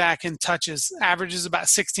 12 running back in touches averages about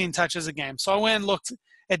 16 touches a game. So I went and looked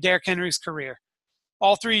at Derrick Henry's career.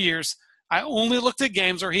 All 3 years, I only looked at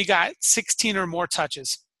games where he got 16 or more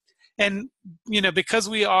touches. And, because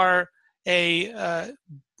we are thanks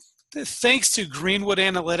to Greenwood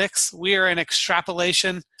Analytics, we are an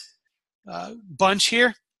extrapolation bunch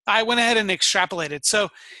here, I went ahead and extrapolated. So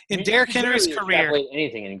in Derrick Henry's career, extrapolate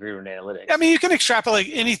anything in Greenwood Analytics. I mean, you can extrapolate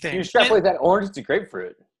anything. You extrapolate that orange to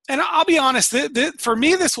grapefruit. And I'll be honest, for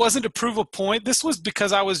me, this wasn't to prove a point. This was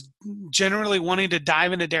because I was generally wanting to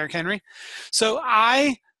dive into Derrick Henry. So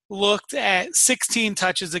I looked at 16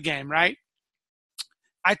 touches a game, right?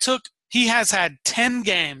 He has had 10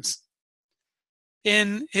 games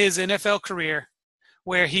in his NFL career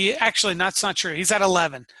where that's not true. He's had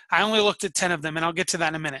 11. I only looked at 10 of them, and I'll get to that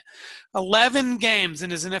in a minute. 11 games in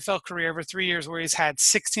his NFL career over 3 years where he's had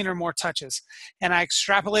 16 or more touches. And I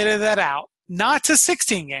extrapolated that out, not to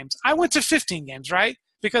 16 games. I went to 15 games, right?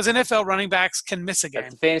 Because NFL running backs can miss a game.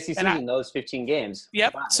 That's fantasy season, those 15 games.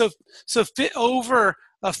 Yep. Wow. So over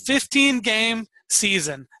a 15-game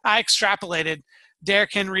season, I extrapolated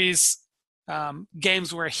Derrick Henry's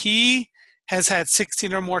games where he has had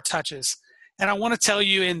 16 or more touches. And I want to tell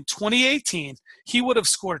you, in 2018, he would have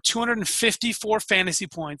scored 254 fantasy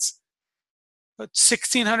points,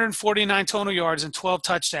 1,649 total yards, and 12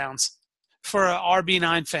 touchdowns for an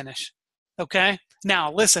RB9 finish. Okay?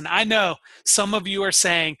 Now, listen, I know some of you are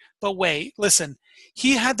saying, but wait, listen,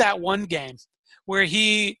 he had that one game where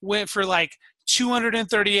he went for like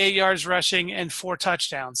 238 yards rushing and 4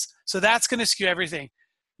 touchdowns. So that's going to skew everything.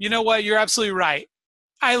 You know what? You're absolutely right.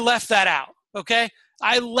 I left that out, okay?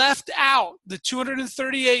 I left out the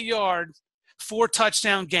 238-yard,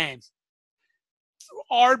 4-touchdown game.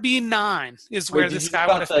 RB9 is where this guy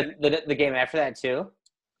would have been. The game after that, too?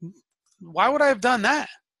 Why would I have done that?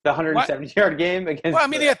 The 170-yard game against. Well, I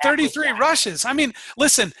mean, he had 33 rushes. I mean,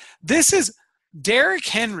 listen, Derrick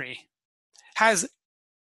Henry has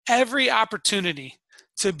every opportunity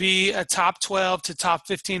to be a top 12 to top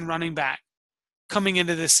 15 running back coming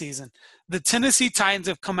into this season. The Tennessee Titans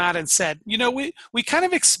have come out and said, we kind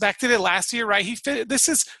of expected it last year, right?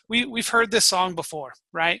 We've heard this song before,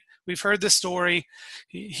 right? We've heard this story.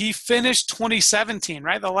 He finished 2017,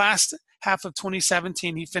 right? The last half of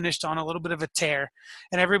 2017, he finished on a little bit of a tear,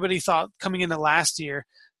 and everybody thought coming into last year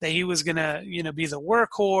that he was going to, be the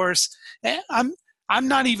workhorse. And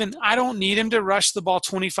I don't need him to rush the ball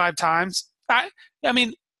 25 times. I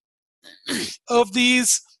mean, of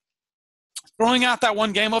these, throwing out that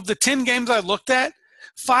one game, of the 10 games I looked at,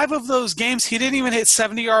 5 of those games, he didn't even hit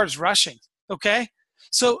 70 yards rushing, okay?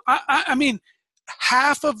 So, I mean,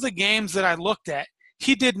 half of the games that I looked at,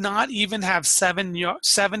 he did not even have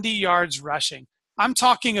 70 yards rushing. I'm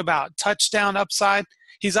talking about touchdown upside.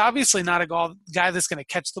 He's obviously not a guy that's going to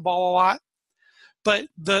catch the ball a lot, but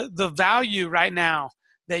the value right now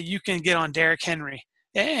that you can get on Derrick Henry,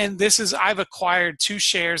 and I've acquired 2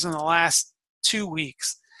 shares in the last 2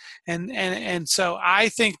 weeks. And so I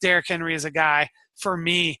think Derrick Henry is a guy, for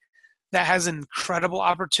me, that has an incredible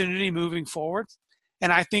opportunity moving forward.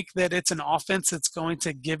 And I think that it's an offense that's going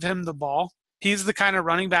to give him the ball. He's the kind of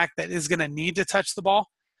running back that is going to need to touch the ball.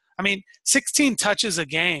 I mean, 16 touches a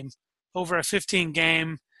game over a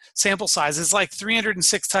 15-game sample size is like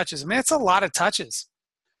 306 touches. I mean, it's a lot of touches.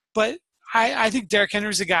 But I think Derrick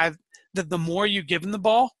Henry's a guy that the more you give him the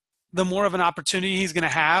ball, the more of an opportunity he's going to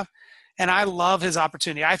have. And I love his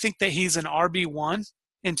opportunity. I think that he's an RB1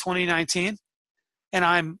 in 2019. And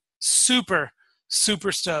I'm super,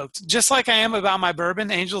 super stoked. Just like I am about my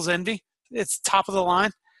bourbon, Angel's Envy. It's top of the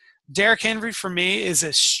line. Derrick Henry, for me, is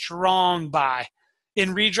a strong buy.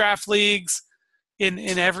 In redraft leagues, in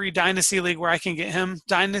every Dynasty league where I can get him,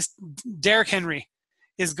 Derrick Henry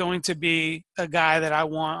is going to be a guy that I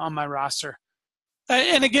want on my roster.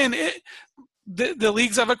 And again, the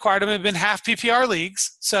leagues I've acquired him have been half PPR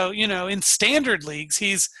leagues. So, in standard leagues,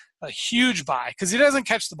 he's a huge buy because he doesn't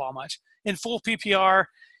catch the ball much. In full PPR,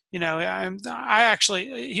 he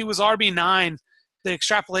was RB9. The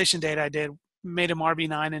extrapolation data I did made him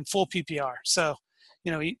RB9 in full PPR. So,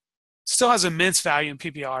 he still has immense value in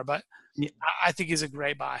PPR, but I think he's a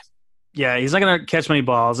great buy. Yeah, he's not going to catch many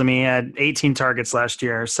balls. I mean, he had 18 targets last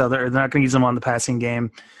year, so they're not going to use him on the passing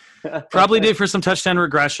game. Probably did for some touchdown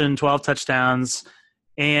regression, 12 touchdowns.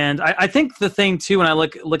 And I think the thing, too, when I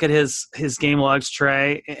look at his game logs,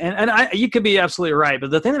 Trey, and you could be absolutely right,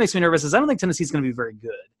 but the thing that makes me nervous is I don't think Tennessee's going to be very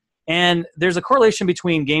good. And there's a correlation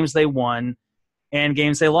between games they won and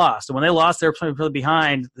games they lost. And when they lost, they were playing really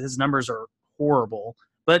behind. His numbers are horrible.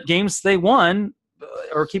 But games they won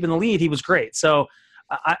or keeping the lead, he was great. So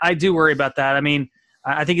I do worry about that. I mean,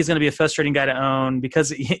 I think he's going to be a frustrating guy to own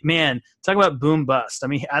because, man, talk about boom bust. I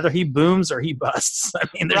mean, either he booms or he busts. I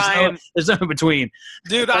mean, there's no in between.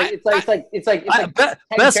 Dude, it's like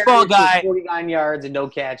best ball guy, 49 yards and no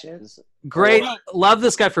catches. Great, love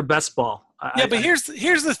this guy for best ball. But here's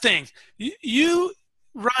the thing. You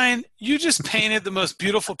Ryan, you just painted the most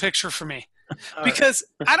beautiful picture for me. Because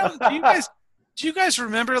do you guys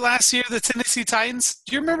remember last year, the Tennessee Titans?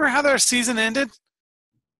 Do you remember how their season ended?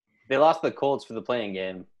 They lost the Colts for the playing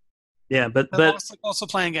game. Yeah, but lost the Colts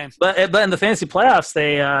playing game. But in the fantasy playoffs,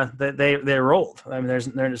 they rolled. I mean,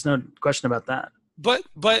 there's no question about that. But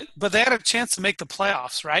they had a chance to make the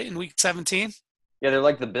playoffs, right, in week 17? Yeah, they're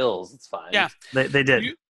like the Bills. It's fine. Yeah, they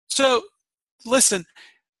did. So, listen,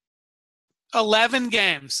 11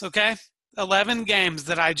 games, okay? 11 games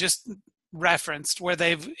that I just referenced where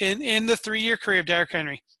they've, in the 3-year career of Derrick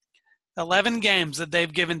Henry, 11 games that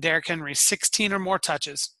they've given Derrick Henry 16 or more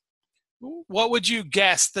touches. What would you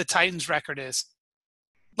guess the Titans' record is?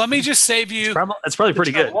 Let me just save you. It's probably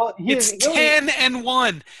pretty good. Well, It's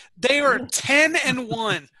 10-1. They are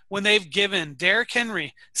 10-1 when they've given Derrick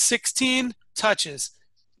Henry 16 touches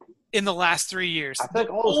in the last 3 years. I feel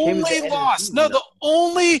like all those games the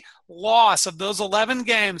only loss of those 11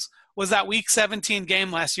 games was that Week 17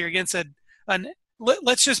 game last year against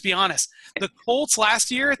let's just be honest. The Colts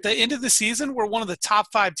last year at the end of the season were one of the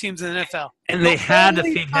top 5 teams in the NFL. And they had to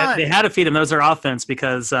feed him. They had to feed him. That was their offense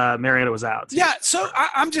because Mariota was out. Yeah, so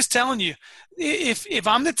I'm just telling you, if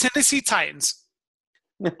I'm the Tennessee Titans,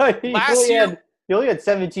 he only had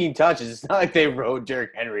 17 touches. It's not like they rode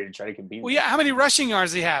Derrick Henry to try to compete. Well, yeah, how many rushing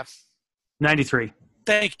yards do you have? 93.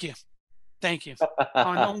 Thank you.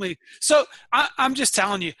 So I'm just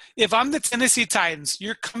telling you, if I'm the Tennessee Titans,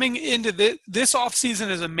 you're coming into this offseason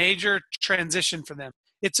as a major transition for them.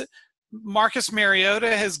 It's Marcus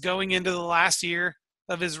Mariota is going into the last year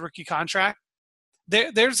of his rookie contract.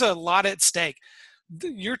 There's a lot at stake.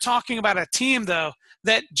 You're talking about a team, though,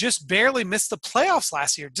 that just barely missed the playoffs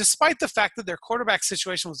last year, despite the fact that their quarterback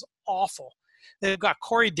situation was awful. They've got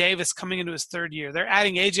Corey Davis coming into his 3rd year. They're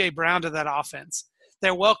adding A.J. Brown to that offense.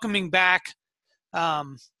 They're welcoming back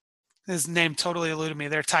his name totally eluded me.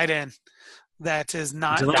 Their tight end that is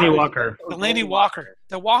not Delaney Walker. Delaney Walker.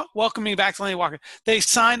 They're welcoming back Delaney Walker. They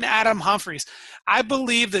signed Adam Humphries. I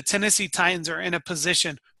believe the Tennessee Titans are in a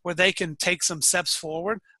position where they can take some steps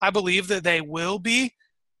forward. I believe that they will be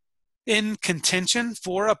in contention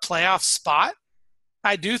for a playoff spot.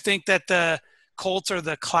 I do think that the Colts are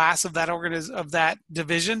the class of that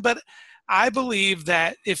division, but I believe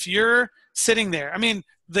that if you're sitting there, I mean,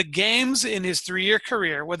 the games in his 3-year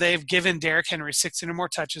career where they've given Derrick Henry 16 or more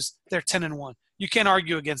touches, they're 10-1. You can't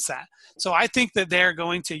argue against that. So I think that they're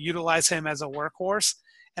going to utilize him as a workhorse,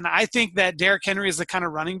 and I think that Derrick Henry is the kind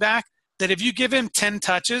of running back that if you give him 10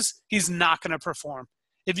 touches, he's not going to perform.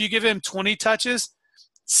 If you give him 20 touches,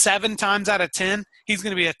 7 times out of 10, he's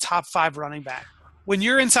going to be a top 5 running back. When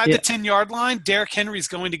you're inside the 10-yard line, Derrick Henry's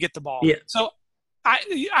going to get the ball. Yeah. So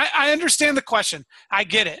I understand the question. I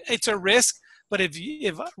get it. It's a risk. But if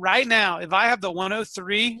right now, if I have the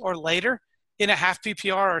 103 or later in a half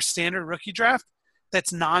PPR or standard rookie draft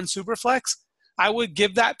that's non-superflex, I would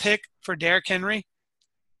give that pick for Derrick Henry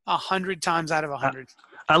 100 times out of 100.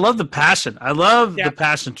 I love the passion. I love the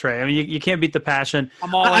passion, Trey. I mean, you can't beat the passion.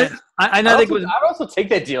 I'm all in. I would also take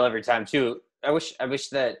that deal every time too. I wish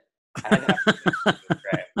that I had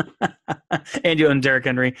that. And you and Derrick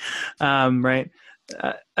Henry, right?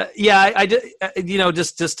 I did.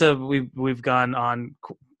 We've gone on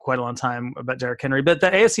quite a long time about Derrick Henry, but the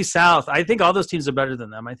AFC South, I think all those teams are better than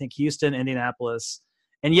them. I think Houston, Indianapolis,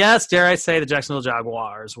 and yes, dare I say, the Jacksonville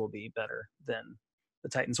Jaguars will be better than the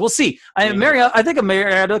Titans. We'll see. I think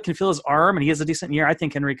Mariota can feel his arm, and he has a decent year. I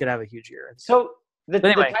think Henry could have a huge year. So the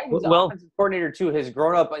Titans offensive coordinator too has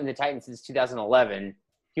grown up in the Titans since 2011.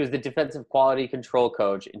 He was the defensive quality control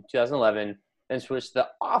coach in 2011. Then switched to the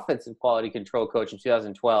offensive quality control coach in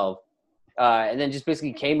 2012, and then just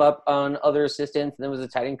basically came up on other assistants, and then was a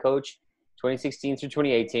tight end coach 2016 through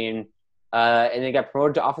 2018, and then got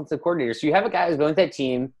promoted to offensive coordinator. So you have a guy who's going with that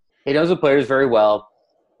team. He knows the players very well.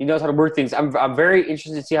 He knows how to work things. I'm very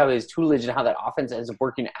interested to see how his tutelage and how that offense ends up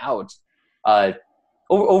working out.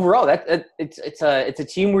 Overall, it's a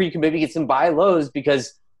team where you can maybe get some buy lows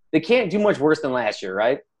because they can't do much worse than last year,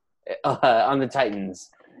 right? On the Titans.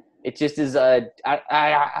 It just is. I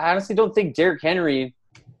honestly don't think Derrick Henry,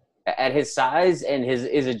 at his size and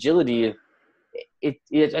his agility, I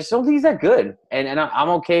just don't think he's that good. And I'm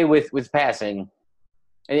okay with passing,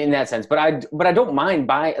 in that sense. But I don't mind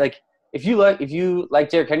buying. Like if you like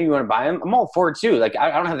Derrick Henry, you want to buy him. I'm all for it too. Like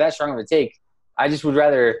I don't have that strong of a take. I just would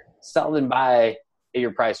rather sell than buy at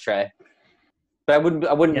your price, Trey. But I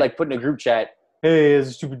wouldn't like put in a group chat. Hey, it's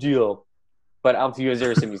a stupid deal. But I don't think you guys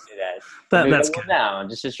ever seen me say that. That's good. Now,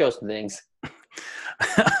 just to show some things.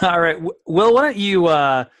 All right, Will. Why don't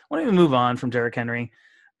you move on from Derrick Henry,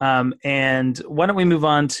 and why don't we move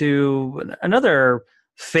on to another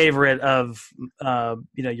favorite of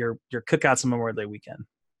your Cookouts on Memorial Day weekend?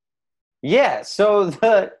 Yeah, so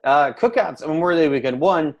the Cookouts Memorial Day weekend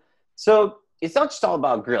one. So it's not just all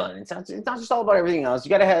about grilling. It's not just all about everything else. You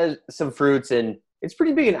got to have some fruits, and it's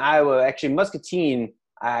pretty big in Iowa. Actually, Muscatine,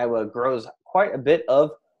 Iowa, grows quite a bit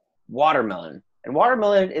of watermelon, and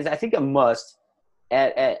watermelon is, I think, a must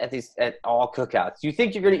at all cookouts. You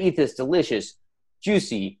think you're going to eat this delicious,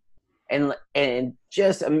 juicy, and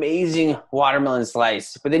just amazing watermelon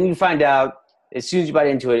slice, but then you find out as soon as you bite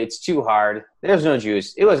into it, it's too hard. There's no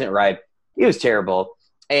juice. It wasn't ripe. It was terrible.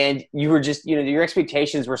 And you were just, your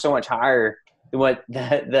expectations were so much higher than what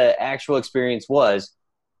the actual experience was.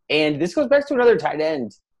 And this goes back to another tight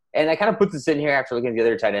end. And I kind of put this in here after looking at the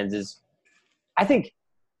other tight ends is I think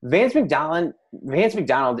Vance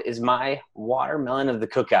McDonald is my watermelon of the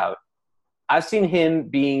cookout. I've seen him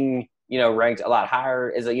being, ranked a lot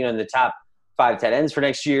higher as in the top 5 tight ends for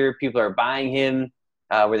next year. People are buying him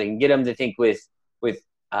where they can get him. They think with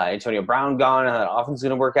Antonio Brown gone, how that offense is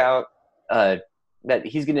going to work out. That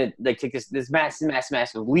he's going to take this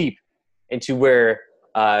massive leap into where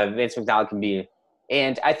Vance McDonald can be.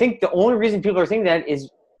 And I think the only reason people are thinking that is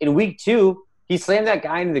in week 2, he slammed that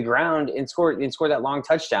guy into the ground and scored that long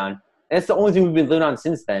touchdown. And that's the only thing we've been living on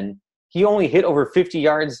since then. He only hit over 50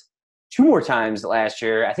 yards 2 more times last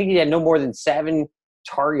year. I think he had no more than 7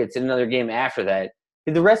 targets in another game after that.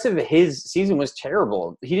 The rest of his season was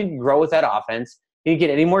terrible. He didn't grow with that offense. He didn't get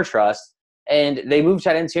any more trust. And they moved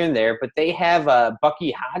tight ends here and there, but they have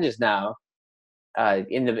Bucky Hodges now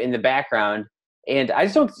in the background. And I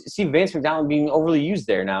just don't see Vance McDonald being overly used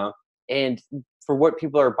there now. And for what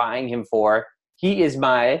people are buying him for, he is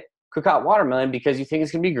my cookout watermelon because you think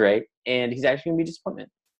it's going to be great, and he's actually going to be a disappointment.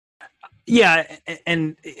 Yeah,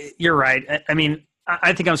 and you're right. I mean,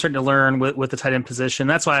 I think I'm starting to learn with the tight end position.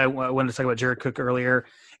 That's why I wanted to talk about Jared Cook earlier.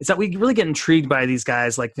 Is that we really get intrigued by these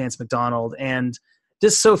guys like Vance McDonald, and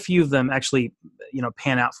just so few of them actually,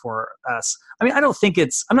 pan out for us. I mean,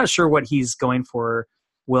 I'm not sure what he's going for.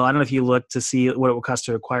 Will, I don't know if you look to see what it will cost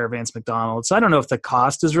to acquire Vance McDonald. So I don't know if the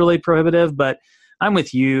cost is really prohibitive, but I'm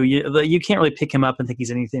with you. You can't really pick him up and think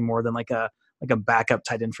he's anything more than like a backup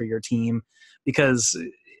tight end for your team because.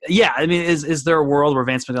 Yeah, I mean, is there a world where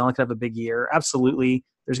Vance McDonald could have a big year? Absolutely.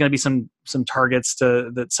 There's going to be some targets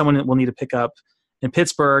that someone will need to pick up in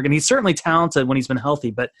Pittsburgh, and he's certainly talented when he's been healthy.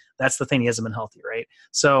 But that's the thing; he hasn't been healthy, right?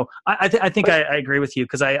 So I think I agree with you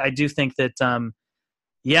because I do think that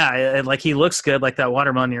like he looks good, like that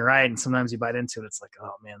watermelon. You're right, and sometimes you bite into it, it's like,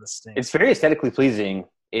 oh man, this stinks. It's very aesthetically pleasing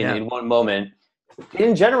in one moment.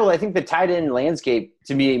 In general, I think the tight end landscape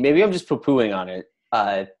to me, maybe I'm just poo-pooing on it.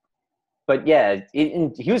 But yeah,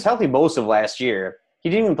 he was healthy most of last year. He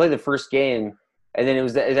didn't even play the first game, and then it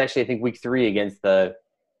was actually I think week 3 against the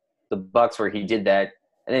Bucks where he did that,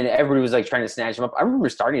 and then everybody was like trying to snatch him up. I remember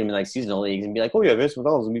starting him in like seasonal leagues and be like, "Oh yeah, Vance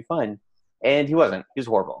McDonald's gonna be fine," and he wasn't. He was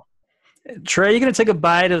horrible. Trey, you gonna take a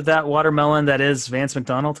bite of that watermelon that is Vance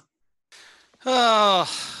McDonald? Oh,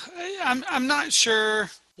 I'm not sure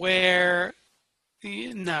where.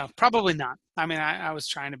 No, probably not. I mean, I was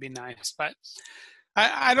trying to be nice, but.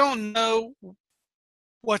 I don't know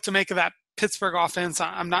what to make of that Pittsburgh offense.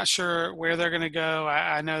 I'm not sure where they're going to go.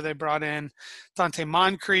 I know they brought in Dante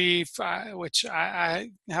Moncrief, which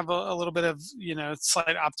I have a little bit of,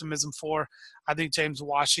 slight optimism for. I think James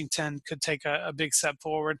Washington could take a big step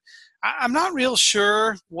forward. I'm not real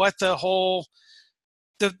sure what the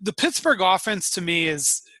Pittsburgh offense to me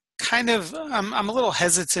is kind of, I'm a little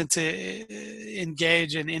hesitant to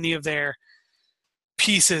engage in any of their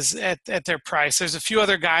pieces at their price. There's a few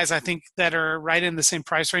other guys I think that are right in the same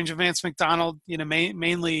price range of Vance McDonald,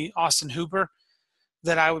 mainly Austin Hooper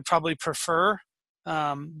that I would probably prefer.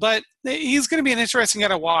 But he's going to be an interesting guy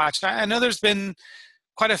to watch. I know there's been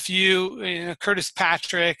quite a few, Curtis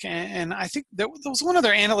Patrick, and I think there was one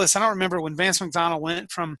other analyst, I don't remember, when Vance McDonald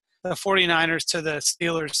went from the 49ers to the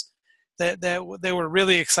Steelers that they were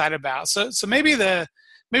really excited about. So maybe the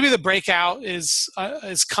breakout is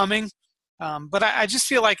coming. But I just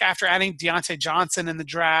feel like after adding Deontay Johnson in the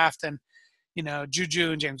draft and,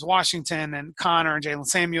 Juju and James Washington and Connor and Jalen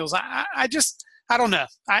Samuels, I don't know.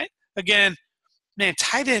 Tight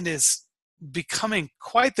end is becoming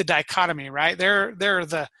quite the dichotomy, right? They're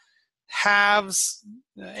the haves,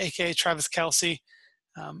 aka Travis Kelce,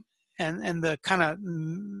 and the kind of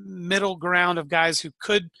middle ground of guys who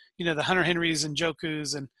could, the Hunter Henrys and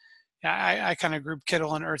Jokus, and I kind of group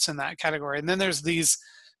Kittle and Ertz in that category. And then there's these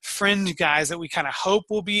fringe guys that we kind of hope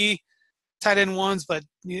will be tight end ones, but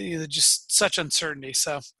just such uncertainty.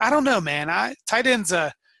 So I don't know, man. Tight end's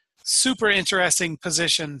a super interesting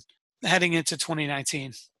position heading into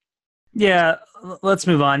 2019. Yeah, let's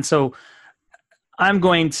move on. So I'm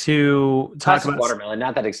going to talk about watermelon.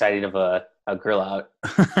 Not that exciting of a grill out.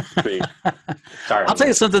 Sorry. I'll tell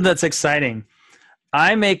you something that's exciting.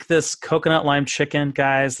 I make this coconut lime chicken,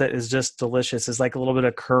 guys, that is just delicious. It's like a little bit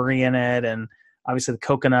of curry in it, and obviously the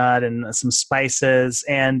coconut and some spices.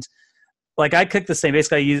 And like I cook this thing.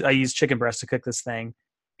 Basically, I use chicken breast to cook this thing,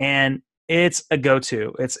 and it's a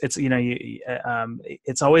go-to. It's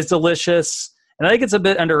it's always delicious, and I think it's a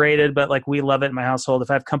bit underrated. But like we love it in my household. If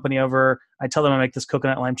I have company over, I tell them I make this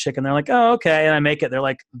coconut lime chicken. They're like, "Oh, okay," and I make it. They're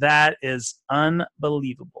like, "That is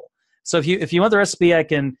unbelievable." So if you want the recipe, I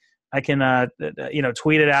can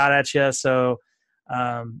tweet it out at you. So,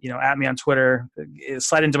 at me on Twitter,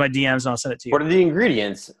 slide into my DMs and I'll send it to you. What are the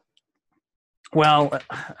ingredients? Well,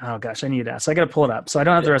 oh gosh, I need to ask. So I got to pull it up. So I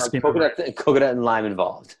don't have the recipe. Coconut and lime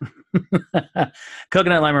involved.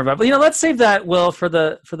 Coconut lime involved. But, let's save that, Will, for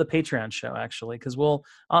the Patreon show, actually, because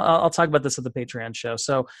I'll talk about this at the Patreon show.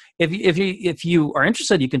 So if you are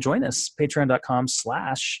interested, you can join us,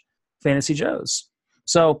 patreon.com/fantasyjoes.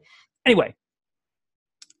 So anyway,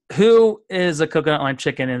 who is a coconut lime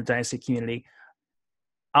chicken in the Dynasty community?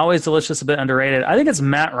 Always delicious, a bit underrated. I think it's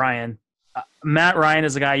Matt Ryan. Matt Ryan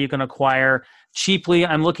is a guy you can acquire cheaply.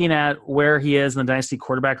 I'm looking at where he is in the Dynasty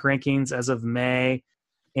quarterback rankings as of May,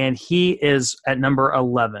 and he is at number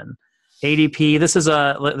 11 ADP. This is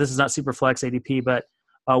not Superflex ADP, but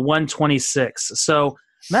 126. So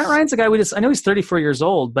Matt Ryan's a guy I know he's 34 years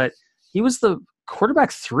old, but he was the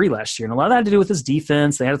quarterback 3 last year, and a lot of that had to do with his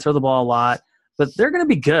defense. They had to throw the ball a lot. But they're going to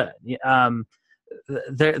be good.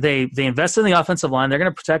 They invested in the offensive line. They're going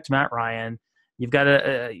to protect Matt Ryan. You've got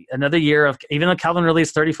another year of, even though Calvin Ridley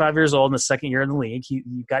is 35 years old in the second year in the league,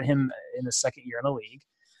 you've got him in the second year in the league.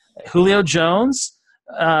 Julio Jones,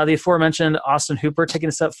 the aforementioned Austin Hooper taking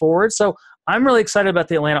a step forward. So I'm really excited about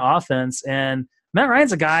the Atlanta offense. And Matt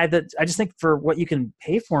Ryan's a guy that I just think for what you can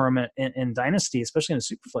pay for him in Dynasty, especially in a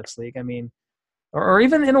Superflex league, I mean, or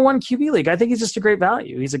even in a 1 QB league, I think he's just a great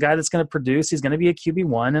value. He's a guy that's going to produce. He's going to be a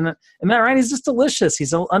QB1. And Matt Ryan, he's just delicious.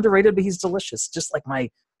 He's underrated, but he's delicious, just like my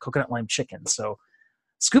coconut lime chicken. So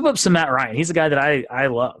scoop up some Matt Ryan. He's a guy that I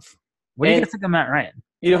love. What do you guys think of Matt Ryan?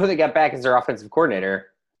 You know who they got back as their offensive coordinator?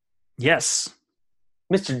 Yes.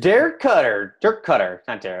 Mr. Derek Cutter. Dirk Cutter.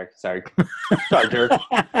 Not Derek. Sorry. Sorry, Dirk.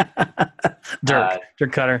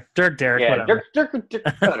 Dirk Cutter. Derek, yeah, whatever. Dirk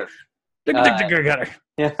Cutter. Dirk Cutter.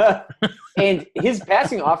 Yeah. And his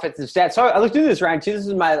passing offensive stats. So I looked through this, Ryan, too.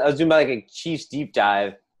 I was doing like a Chiefs deep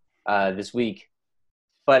dive this week.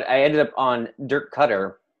 But I ended up on Dirk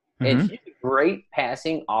Cutter. And he's a great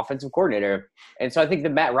passing offensive coordinator. And so I think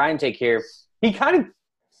the Matt Ryan take here, he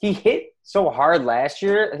hit so hard last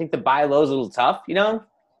year. I think the buy low is a little tough,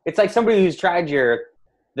 It's like somebody who's tried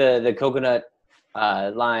the coconut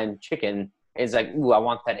lime chicken is like, ooh, I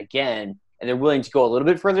want that again. And they're willing to go a little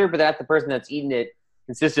bit further, but that's the person that's eating it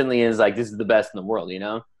consistently and is like, this is the best in the world,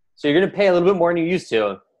 So you're going to pay a little bit more than you used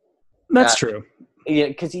to. That's true. Yeah,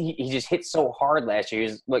 because he just hit so hard last year. He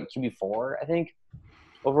was, QB4, I think,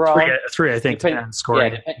 overall? Three I think,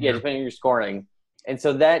 scoring. Yeah, depending on your scoring. And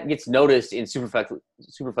so that gets noticed in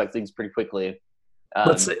Superflex leagues pretty quickly.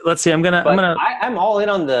 Let's see. I'm all in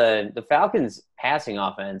on the Falcons passing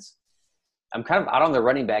offense. I'm kind of out on the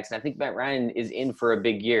running backs, and I think Matt Ryan is in for a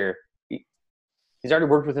big year. He's already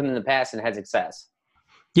worked with him in the past and had success.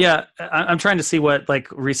 Yeah, I'm trying to see what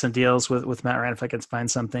recent deals with Matt Ryan if I can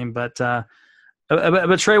find something. But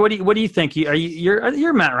Trey, what do you think? You're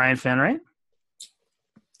a Matt Ryan fan, right?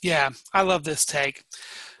 Yeah, I love this take.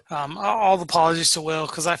 All the apologies to Will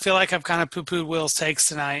because I feel like I've kind of poo-pooed Will's takes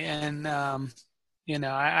tonight, and I'm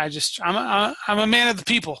a man of the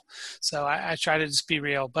people, so I try to just be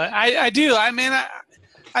real. But I do. I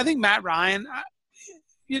think Matt Ryan.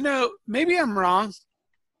 Maybe I'm wrong,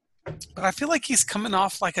 but I feel like he's coming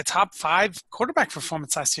off like a top 5 quarterback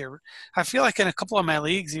performance last year. I feel like in a couple of my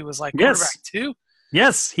leagues he was like quarterback 2.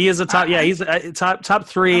 Yes, he is a top. He's a top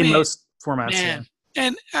 3 in most formats. Man.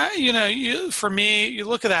 And, for me, you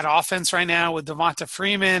look at that offense right now with Devonta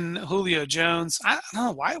Freeman, Julio Jones. I don't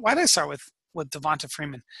know. Why did I start with Devonta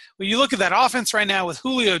Freeman? Well, you look at that offense right now with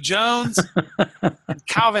Julio Jones and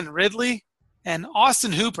Calvin Ridley and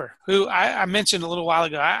Austin Hooper, who I mentioned a little while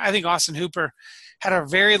ago. I think Austin Hooper had a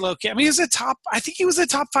very low – he was a top – I think he was a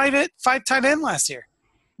top 5 tight end last year.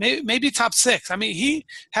 Maybe top 6. He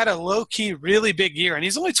had a low-key, really big year, and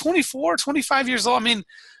he's only 24, 25 years old.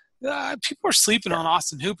 People are sleeping on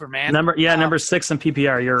Austin Hooper, man. Number 6 in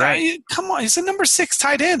PPR. You're right. Come on, he's a number 6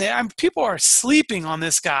 tight end. People are sleeping on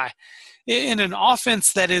this guy in an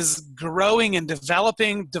offense that is growing and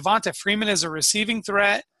developing. Devonta Freeman is a receiving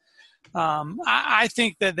threat. I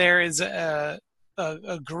think that there is a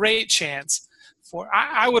great chance for.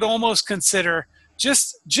 I would almost consider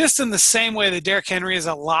just in the same way that Derrick Henry is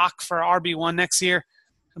a lock for RB1 next year,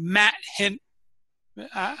 Matt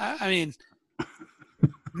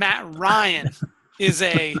Ryan is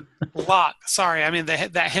a lock. Sorry,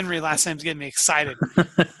 that Henry last name's getting me excited.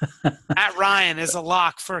 Matt Ryan is a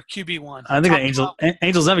lock for QB1. I think the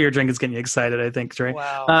Angels of your drink is getting you excited, I think, Trey.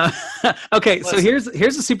 Wow. Okay, Listen. so here's a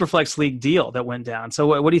Superflex League deal that went down.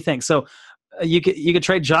 So what do you think? So you could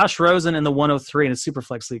trade Josh Rosen in the 103 in a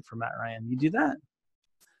Superflex League for Matt Ryan. You do that?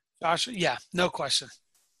 Josh, yeah, no question.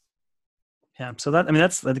 Yeah, so I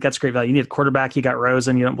think that's great value. You need a quarterback. You got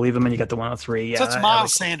Rosen. You don't believe him, and you got the 103. Yeah, so it's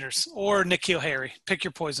Miles Sanders or N'Keal Harry. Pick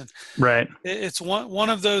your poison. Right. It's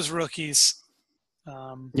one of those rookies.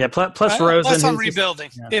 Plus Rosen. Plus I'm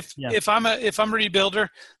rebuilding. Just, If I'm a rebuilder,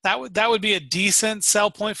 that would be a decent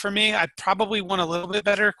sell point for me. I'd probably want a little bit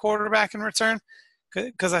better quarterback in return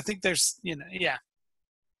because I think there's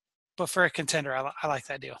But for a contender, I like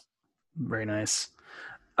that deal. Very nice.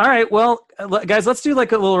 All right, well, guys, let's do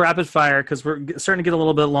like a little rapid fire because we're starting to get a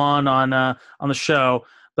little bit long on the show.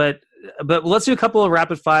 But let's do a couple of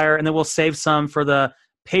rapid fire, and then we'll save some for the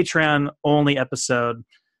Patreon only episode.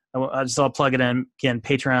 I'll plug it in again,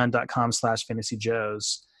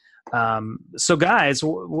 patreon.com/fantasyjoes. So guys,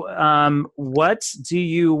 what do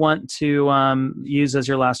you want to use as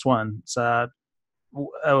your last one? So,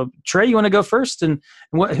 Trey, you want to go first? And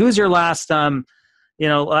who's your last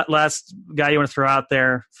last guy you want to throw out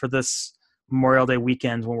there for this Memorial Day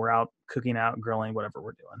weekend when we're out cooking out, grilling, whatever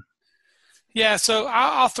we're doing? Yeah, so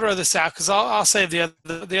I'll throw this out because I'll save the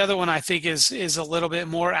other one. I think is a little bit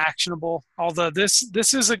more actionable. Although this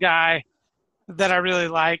is a guy that I really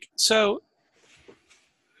like. So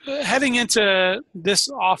heading into this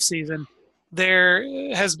off season, there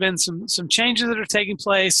has been some changes that are taking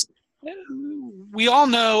place. We all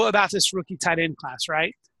know about this rookie tight end class,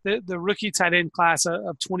 right? The rookie tight end class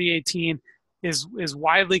of 2018 is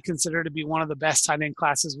widely considered to be one of the best tight end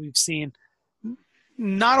classes we've seen.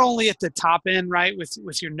 Not only at the top end, right,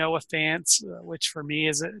 with your Noah Fant, which for me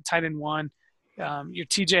is a tight end one, your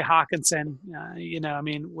TJ Hawkinson,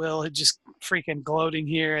 Will just freaking gloating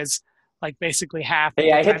here as like basically half.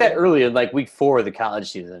 Hey, I hit that early in like week 4 of the college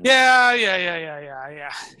season. Yeah.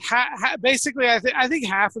 Basically, I think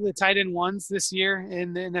half of the tight end ones this year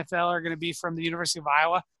in the NFL are going to be from the University of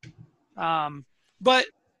Iowa. But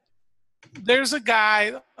there's a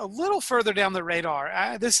guy a little further down the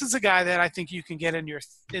radar. This is a guy that I think you can get in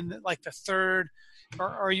like the third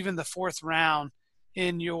or even the fourth round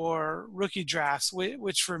in your rookie drafts,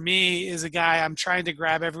 which for me is a guy I'm trying to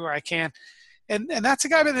grab everywhere I can. And that's a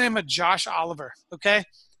guy by the name of Josh Oliver, okay?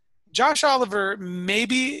 Josh Oliver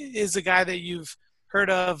maybe is a guy that you've heard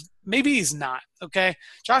of. Maybe he's not, okay?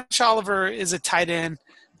 Josh Oliver is a tight end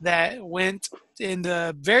that went in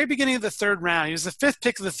the very beginning of the third round. He was the 5th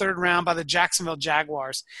pick of the third round by the Jacksonville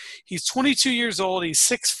Jaguars. He's 22 years old. He's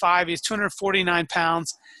 6'5". He's 249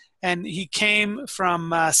 pounds, and he came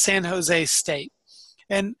from San Jose State.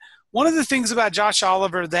 And one of the things about Josh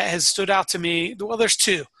Oliver that has stood out to me, well, there's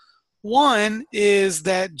two. One is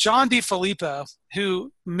that John DeFilippo,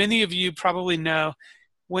 who many of you probably know,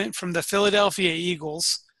 went from the Philadelphia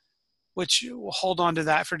Eagles, which we'll hold on to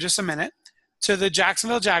that for just a minute, to the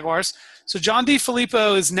Jacksonville Jaguars. So John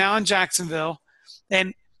DeFilippo is now in Jacksonville,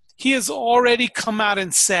 and he has already come out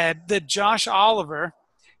and said that Josh Oliver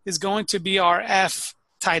is going to be our F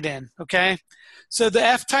tight end, okay? So the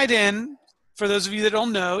F tight end, for those of you that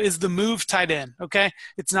don't know, is the move tight end, okay?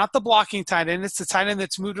 It's not the blocking tight end. It's the tight end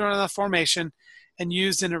that's moved around the formation and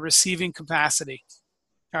used in a receiving capacity,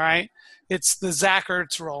 all right? It's the Zach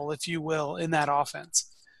Ertz role, if you will, in that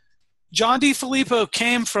offense. John DeFilippo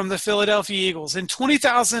came from the Philadelphia Eagles. In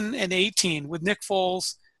 2018, with Nick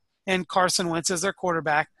Foles and Carson Wentz as their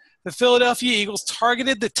quarterback, the Philadelphia Eagles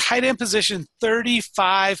targeted the tight end position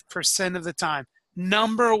 35% of the time.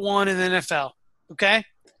 Number 1 in the NFL, okay?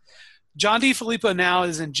 John DeFilippo now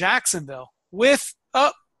is in Jacksonville with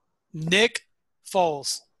Nick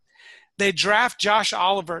Foles. They draft Josh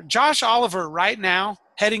Oliver. Josh Oliver right now,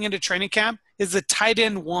 heading into training camp, is the tight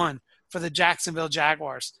end 1 for the Jacksonville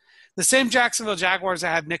Jaguars. The same Jacksonville Jaguars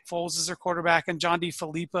that had Nick Foles as their quarterback and John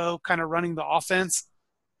DeFilippo kind of running the offense.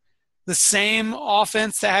 The same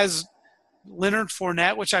offense that has Leonard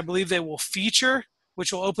Fournette, which I believe they will feature,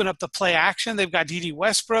 which will open up the play action. They've got D.D.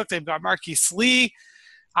 Westbrook. They've got Marquise Lee.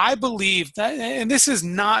 I believe that, and this is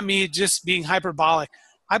not me just being hyperbolic,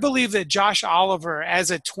 I believe that Josh Oliver, as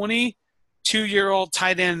a 22-year-old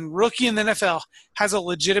tight end rookie in the NFL, has a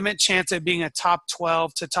legitimate chance at being a top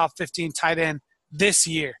 12 to top 15 tight end this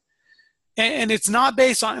year. And it's not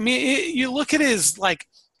based on – you look at his,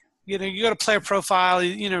 you go to player profile,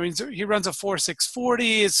 he runs a 4.6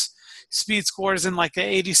 40. speed scores in like the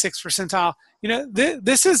 86th percentile.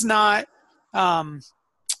 This is not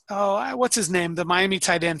what's his name? The Miami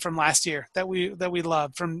tight end from last year that we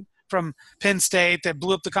loved from Penn State that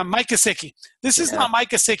blew up Mike Gesicki. This is not Mike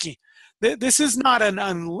Gesicki. This is not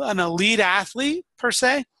an elite athlete per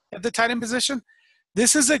se at the tight end position.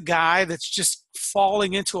 This is a guy that's just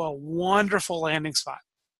falling into a wonderful landing spot.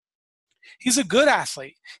 He's a good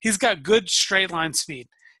athlete. He's got good straight line speed.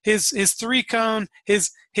 His 3-cone,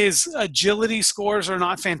 his agility scores are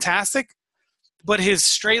not fantastic, but his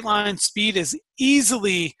straight line speed is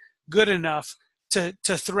easily good enough to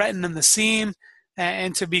threaten in the seam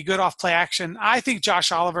and to be good off play action. I think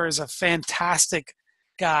Josh Oliver is a fantastic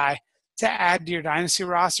guy to add to your dynasty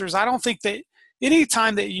rosters. I don't think that any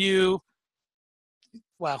time that you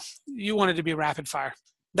wanted to be rapid fire.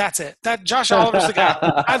 That's it. That Josh Oliver's the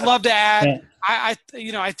guy I'd love to add. I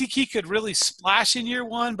think he could really splash in year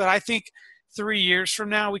one, but I think 3 years from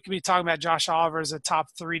now we could be talking about Josh Oliver as a top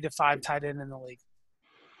 3 to 5 tight end in the league.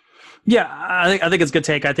 Yeah, I think it's a good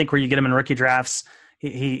take. I think where you get him in rookie drafts,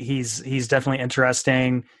 he's definitely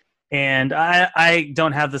interesting. And I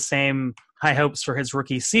don't have the same high hopes for his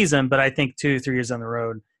rookie season, but I think 2-3 years down the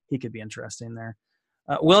road, he could be interesting there.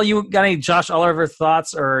 Will, you got any Josh Oliver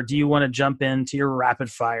thoughts, or do you want to jump into your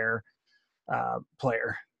rapid fire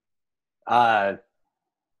player?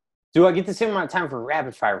 Do I get the same amount of time for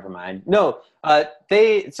rapid fire for mine? No.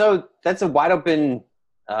 So that's a wide open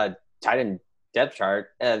tight end depth chart.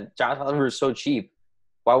 Josh Oliver is so cheap.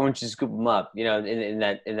 Why wouldn't you scoop him up? In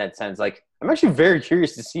that sense, like I'm actually very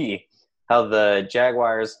curious to see how the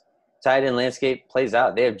Jaguars tight end landscape plays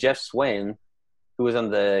out. They have Jeff Swain, who was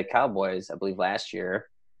on the Cowboys, I believe, last year.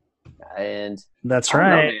 And that's right.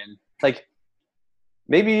 Know, man. Like,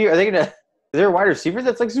 maybe are they gonna? Is there a wide receiver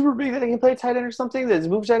that's like super big that they can play tight end or something that's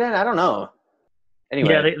moves tight end? I don't know.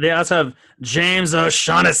 Anyway, yeah, they also have James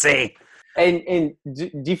O'Shaughnessy. And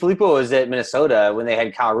DeFilippo was at Minnesota when they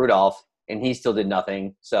had Kyle Rudolph, and he still did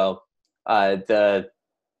nothing. So the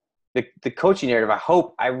coaching narrative,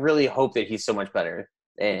 I really hope that he's so much better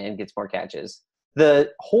and gets more catches.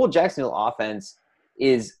 The whole Jacksonville offense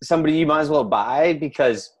is somebody you might as well buy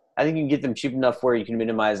because I think you can get them cheap enough where you can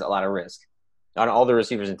minimize a lot of risk on all the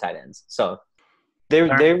receivers and tight ends. So their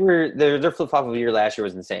flip-flop of the year last year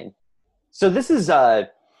was insane. So this is my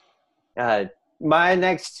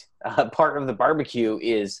next part of the barbecue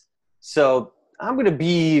is, so I'm gonna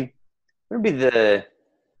be the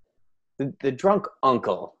drunk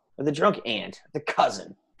uncle or the drunk aunt, the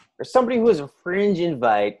cousin, or somebody who has a fringe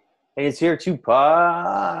invite and is here to party.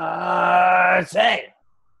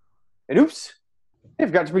 And oops, I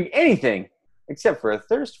forgot to bring anything except for a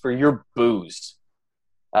thirst for your booze.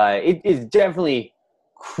 It is definitely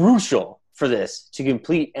crucial for this to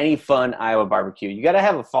complete any fun Iowa barbecue. You got to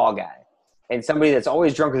have a fall guy and somebody that's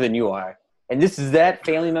always drunker than you are. And this is that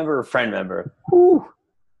family member or friend member. Whew.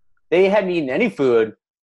 They hadn't eaten any food,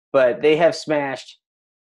 but they have smashed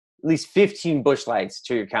at least 15 Busch Lights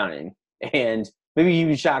to your counting. And maybe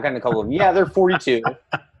even shotgun a couple of them. Yeah, they're 42,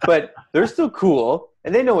 but they're still cool,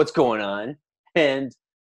 and they know what's going on. And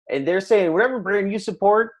they're saying whatever brand you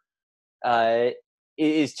support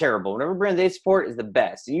is terrible. Whatever brand they support is the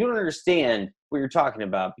best. And you don't understand what you're talking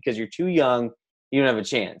about because you're too young. You don't have a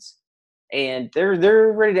chance. And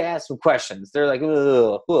they're ready to ask some questions. They're like,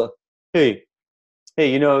 hey,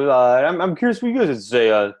 I'm curious what you guys would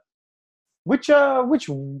say. Which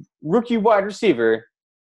rookie wide receiver,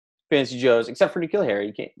 Fancy Joe's, except for N'Keal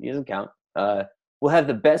Harry, he doesn't count, will have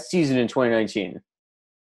the best season in 2019?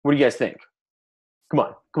 What do you guys think? Come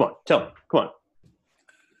on, tell me, come on.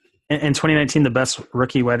 In 2019, the best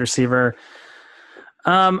rookie wide receiver,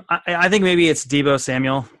 I think maybe it's Deebo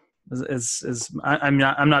Samuel. I'm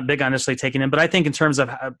not big on necessarily taking him, but I think in terms of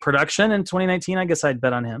production in 2019, I guess I'd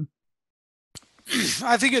bet on him.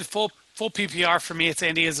 I think at full PPR for me, it's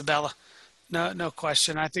Andy Isabella. No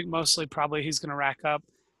question. I think mostly probably he's going to rack up.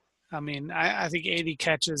 I mean, I think 80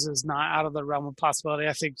 catches is not out of the realm of possibility.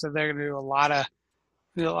 I think that they're going to do a lot of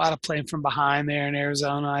playing from behind there in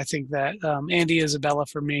Arizona. I think that Andy Isabella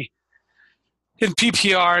for me in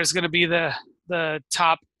PPR is going to be the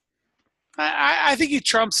top. I think he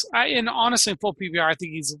trumps. And honestly, in full PPR, I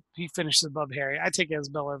think he finishes above Harry. I take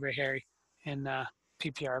Isabella over Harry in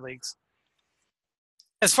PPR leagues.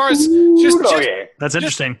 As far as that's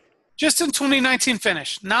interesting. Just in 2019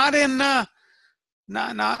 finish, not in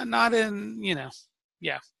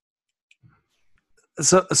yeah.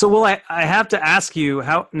 So Will, I have to ask you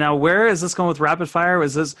where is this going with rapid fire?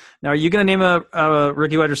 Are you going to name a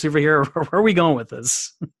rookie wide receiver here, or where are we going with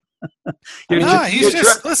this? Your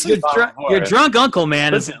drunk uncle,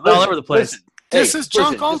 man, is all over the place. This is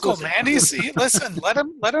drunk listen, uncle, listen. man. Listen. Let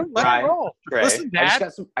him Right. roll. Right. Listen,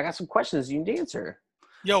 Dad. I got some questions you need to answer.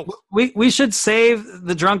 Yo, We should save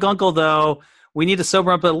the drunk uncle though. We need to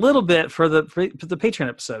sober up a little bit for the Patreon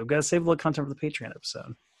episode. We've got to save a little content for the Patreon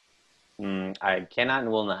episode. I cannot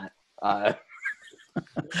and will not. Let's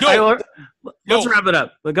wrap it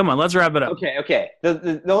up. Come on, let's wrap it up. Okay.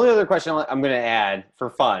 The only other question I'm going to add for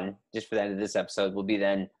fun, just for the end of this episode, will be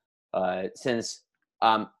then, since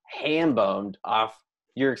ham-boned off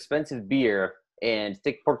your expensive beer and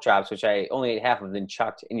thick pork chops, which I only ate half of, then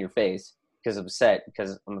chucked in your face because I'm upset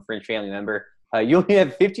because I'm a French family member, you only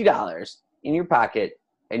have $50 in your pocket,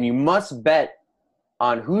 and you must bet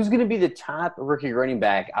on who's going to be the top rookie running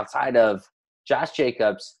back outside of Josh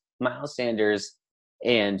Jacobs, Miles Sanders,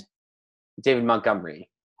 and David Montgomery.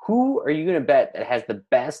 Who are you going to bet that has the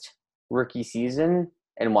best rookie season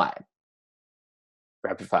and why?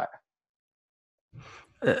 Rapid fire.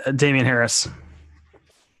 Damian Harris.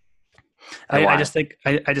 I just think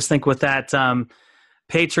with that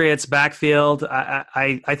Patriots backfield,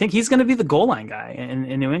 I think he's going to be the goal line guy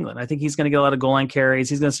in New England. I think he's going to get a lot of goal line carries.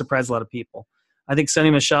 He's going to surprise a lot of people. I think Sonny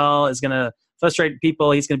Michel is going to frustrate people.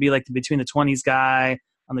 He's going to be like the between the 20s guy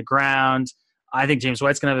on the ground. I think James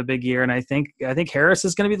White's going to have a big year, and I think Harris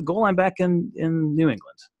is going to be the goal line back in New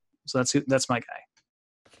England. So that's my guy.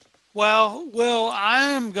 well, Will,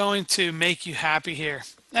 I'm going to make you happy here,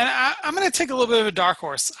 and I'm going to take a little bit of a dark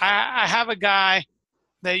horse. I have a guy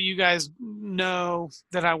that you guys know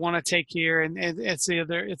that I want to take here, and it's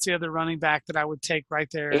the other running back that I would take right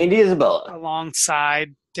there, Andy Isabella,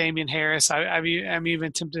 alongside Damian Harris. I'm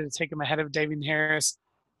even tempted to take him ahead of Damian Harris.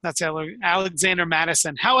 That's Alexander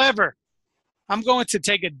Madison. However, I'm going to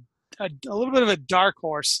take a little bit of a dark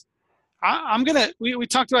horse. We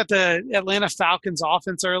talked about the Atlanta Falcons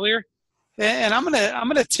offense earlier, and I'm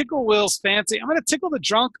gonna tickle Will's fancy. I'm gonna tickle the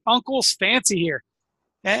drunk uncle's fancy here,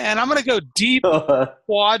 and I'm gonna go deep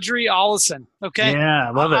Quadri Allison. Okay, Yeah,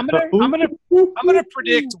 I love it. I'm gonna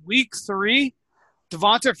predict week 3.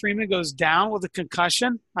 Devonta Freeman goes down with a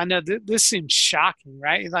concussion. I know this seems shocking,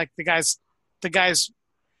 right? Like the guy's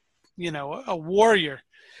a warrior.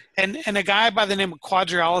 And a guy by the name of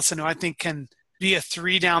Quadri Allison, who I think can be a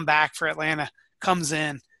 3-down back for Atlanta, comes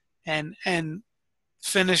in and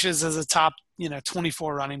finishes as a top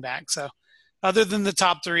 24 running back. So other than the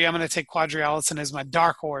top 3, I'm going to take Quadri Allison as my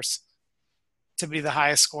dark horse to be the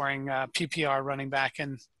highest scoring PPR running back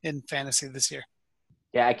in fantasy this year.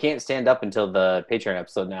 Yeah, I can't stand up until the Patreon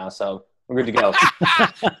episode now, so we're good to go.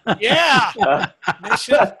 Yeah,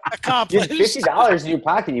 mission accomplished. You have $50 in your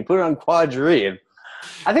pocket, you put it on Quadri.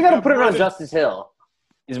 I think I'd put it on Justice Hill,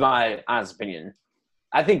 is my honest opinion.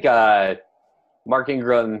 I think Mark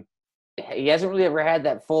Ingram, he hasn't really ever had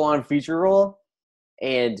that full-on feature role,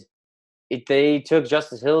 and if they took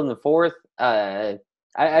Justice Hill in the 4th, I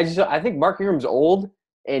think Mark Ingram's old,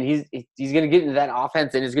 and he's going to get into that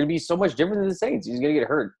offense, and it's going to be so much different than the Saints. He's going to get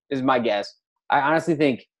hurt, is my guess. I honestly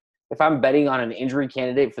think if I'm betting on an injury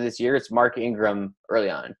candidate for this year, it's Mark Ingram early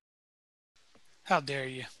on. How dare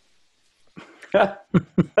you? and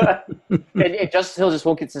Justice Hill just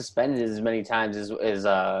won't get suspended as many times as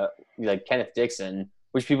like Kenneth Dixon,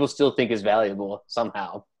 which people still think is valuable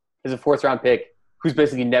somehow. As a 4th-round pick who's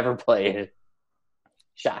basically never played.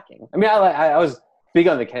 Shocking. I mean, I was big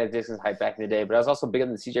on the Kenneth Dixon hype back in the day, but I was also big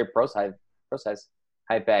on the CJ Procise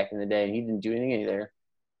hype back in the day, and he didn't do anything either.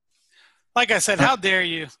 Like I said, how dare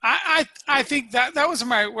you? I think that was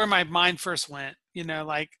where my mind first went.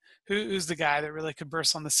 Like who's the guy that really could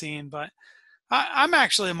burst on the scene? But I'm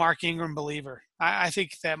actually a Mark Ingram believer. I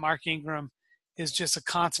think that Mark Ingram is just a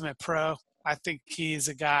consummate pro. I think he's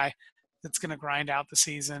a guy that's going to grind out the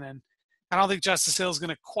season, and I don't think Justice Hill is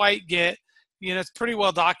going to quite get. It's pretty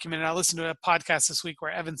well documented. I listened to a podcast this week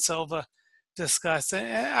where Evan Silva discussed,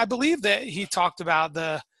 and I believe that he talked about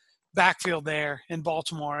the backfield there in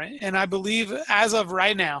Baltimore. And I believe as of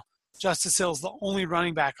right now, Justice Hill is the only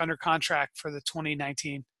running back under contract for the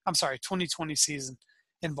 2020 season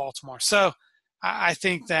in Baltimore. So I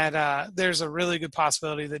think that there's a really good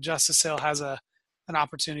possibility that Justice Hill has an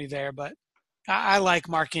opportunity there. But I like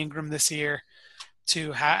Mark Ingram this year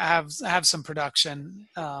to have some production.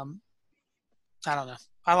 I don't know.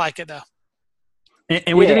 I like it though.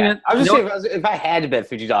 And we didn't even. I was just saying, if I had to bet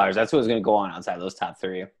 $50, that's what was going to go on outside those top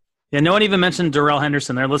 3. Yeah, no one even mentioned Darrell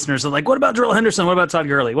Henderson. Their listeners are like, what about Darrell Henderson? What about Todd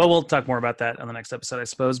Gurley? Well, we'll talk more about that on the next episode, I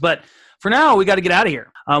suppose. But for now, we got to get out of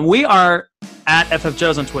here. We are at FF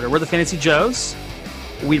Joes on Twitter. We're the Fantasy Joes.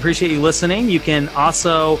 We appreciate you listening. You can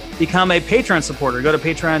also become a Patreon supporter. Go to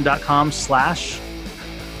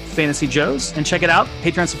patreon.com/fantasyjoes and check it out.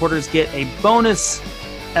 Patreon supporters get a bonus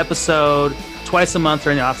episode twice a month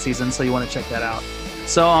during the off season, so you want to check that out.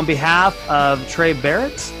 So on behalf of Trey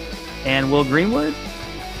Barrett and Will Greenwood,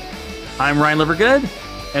 I'm Ryan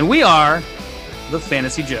Livergood, and we are the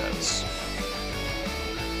Fantasy Joes.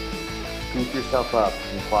 Beat yourself up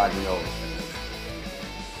in quad and over.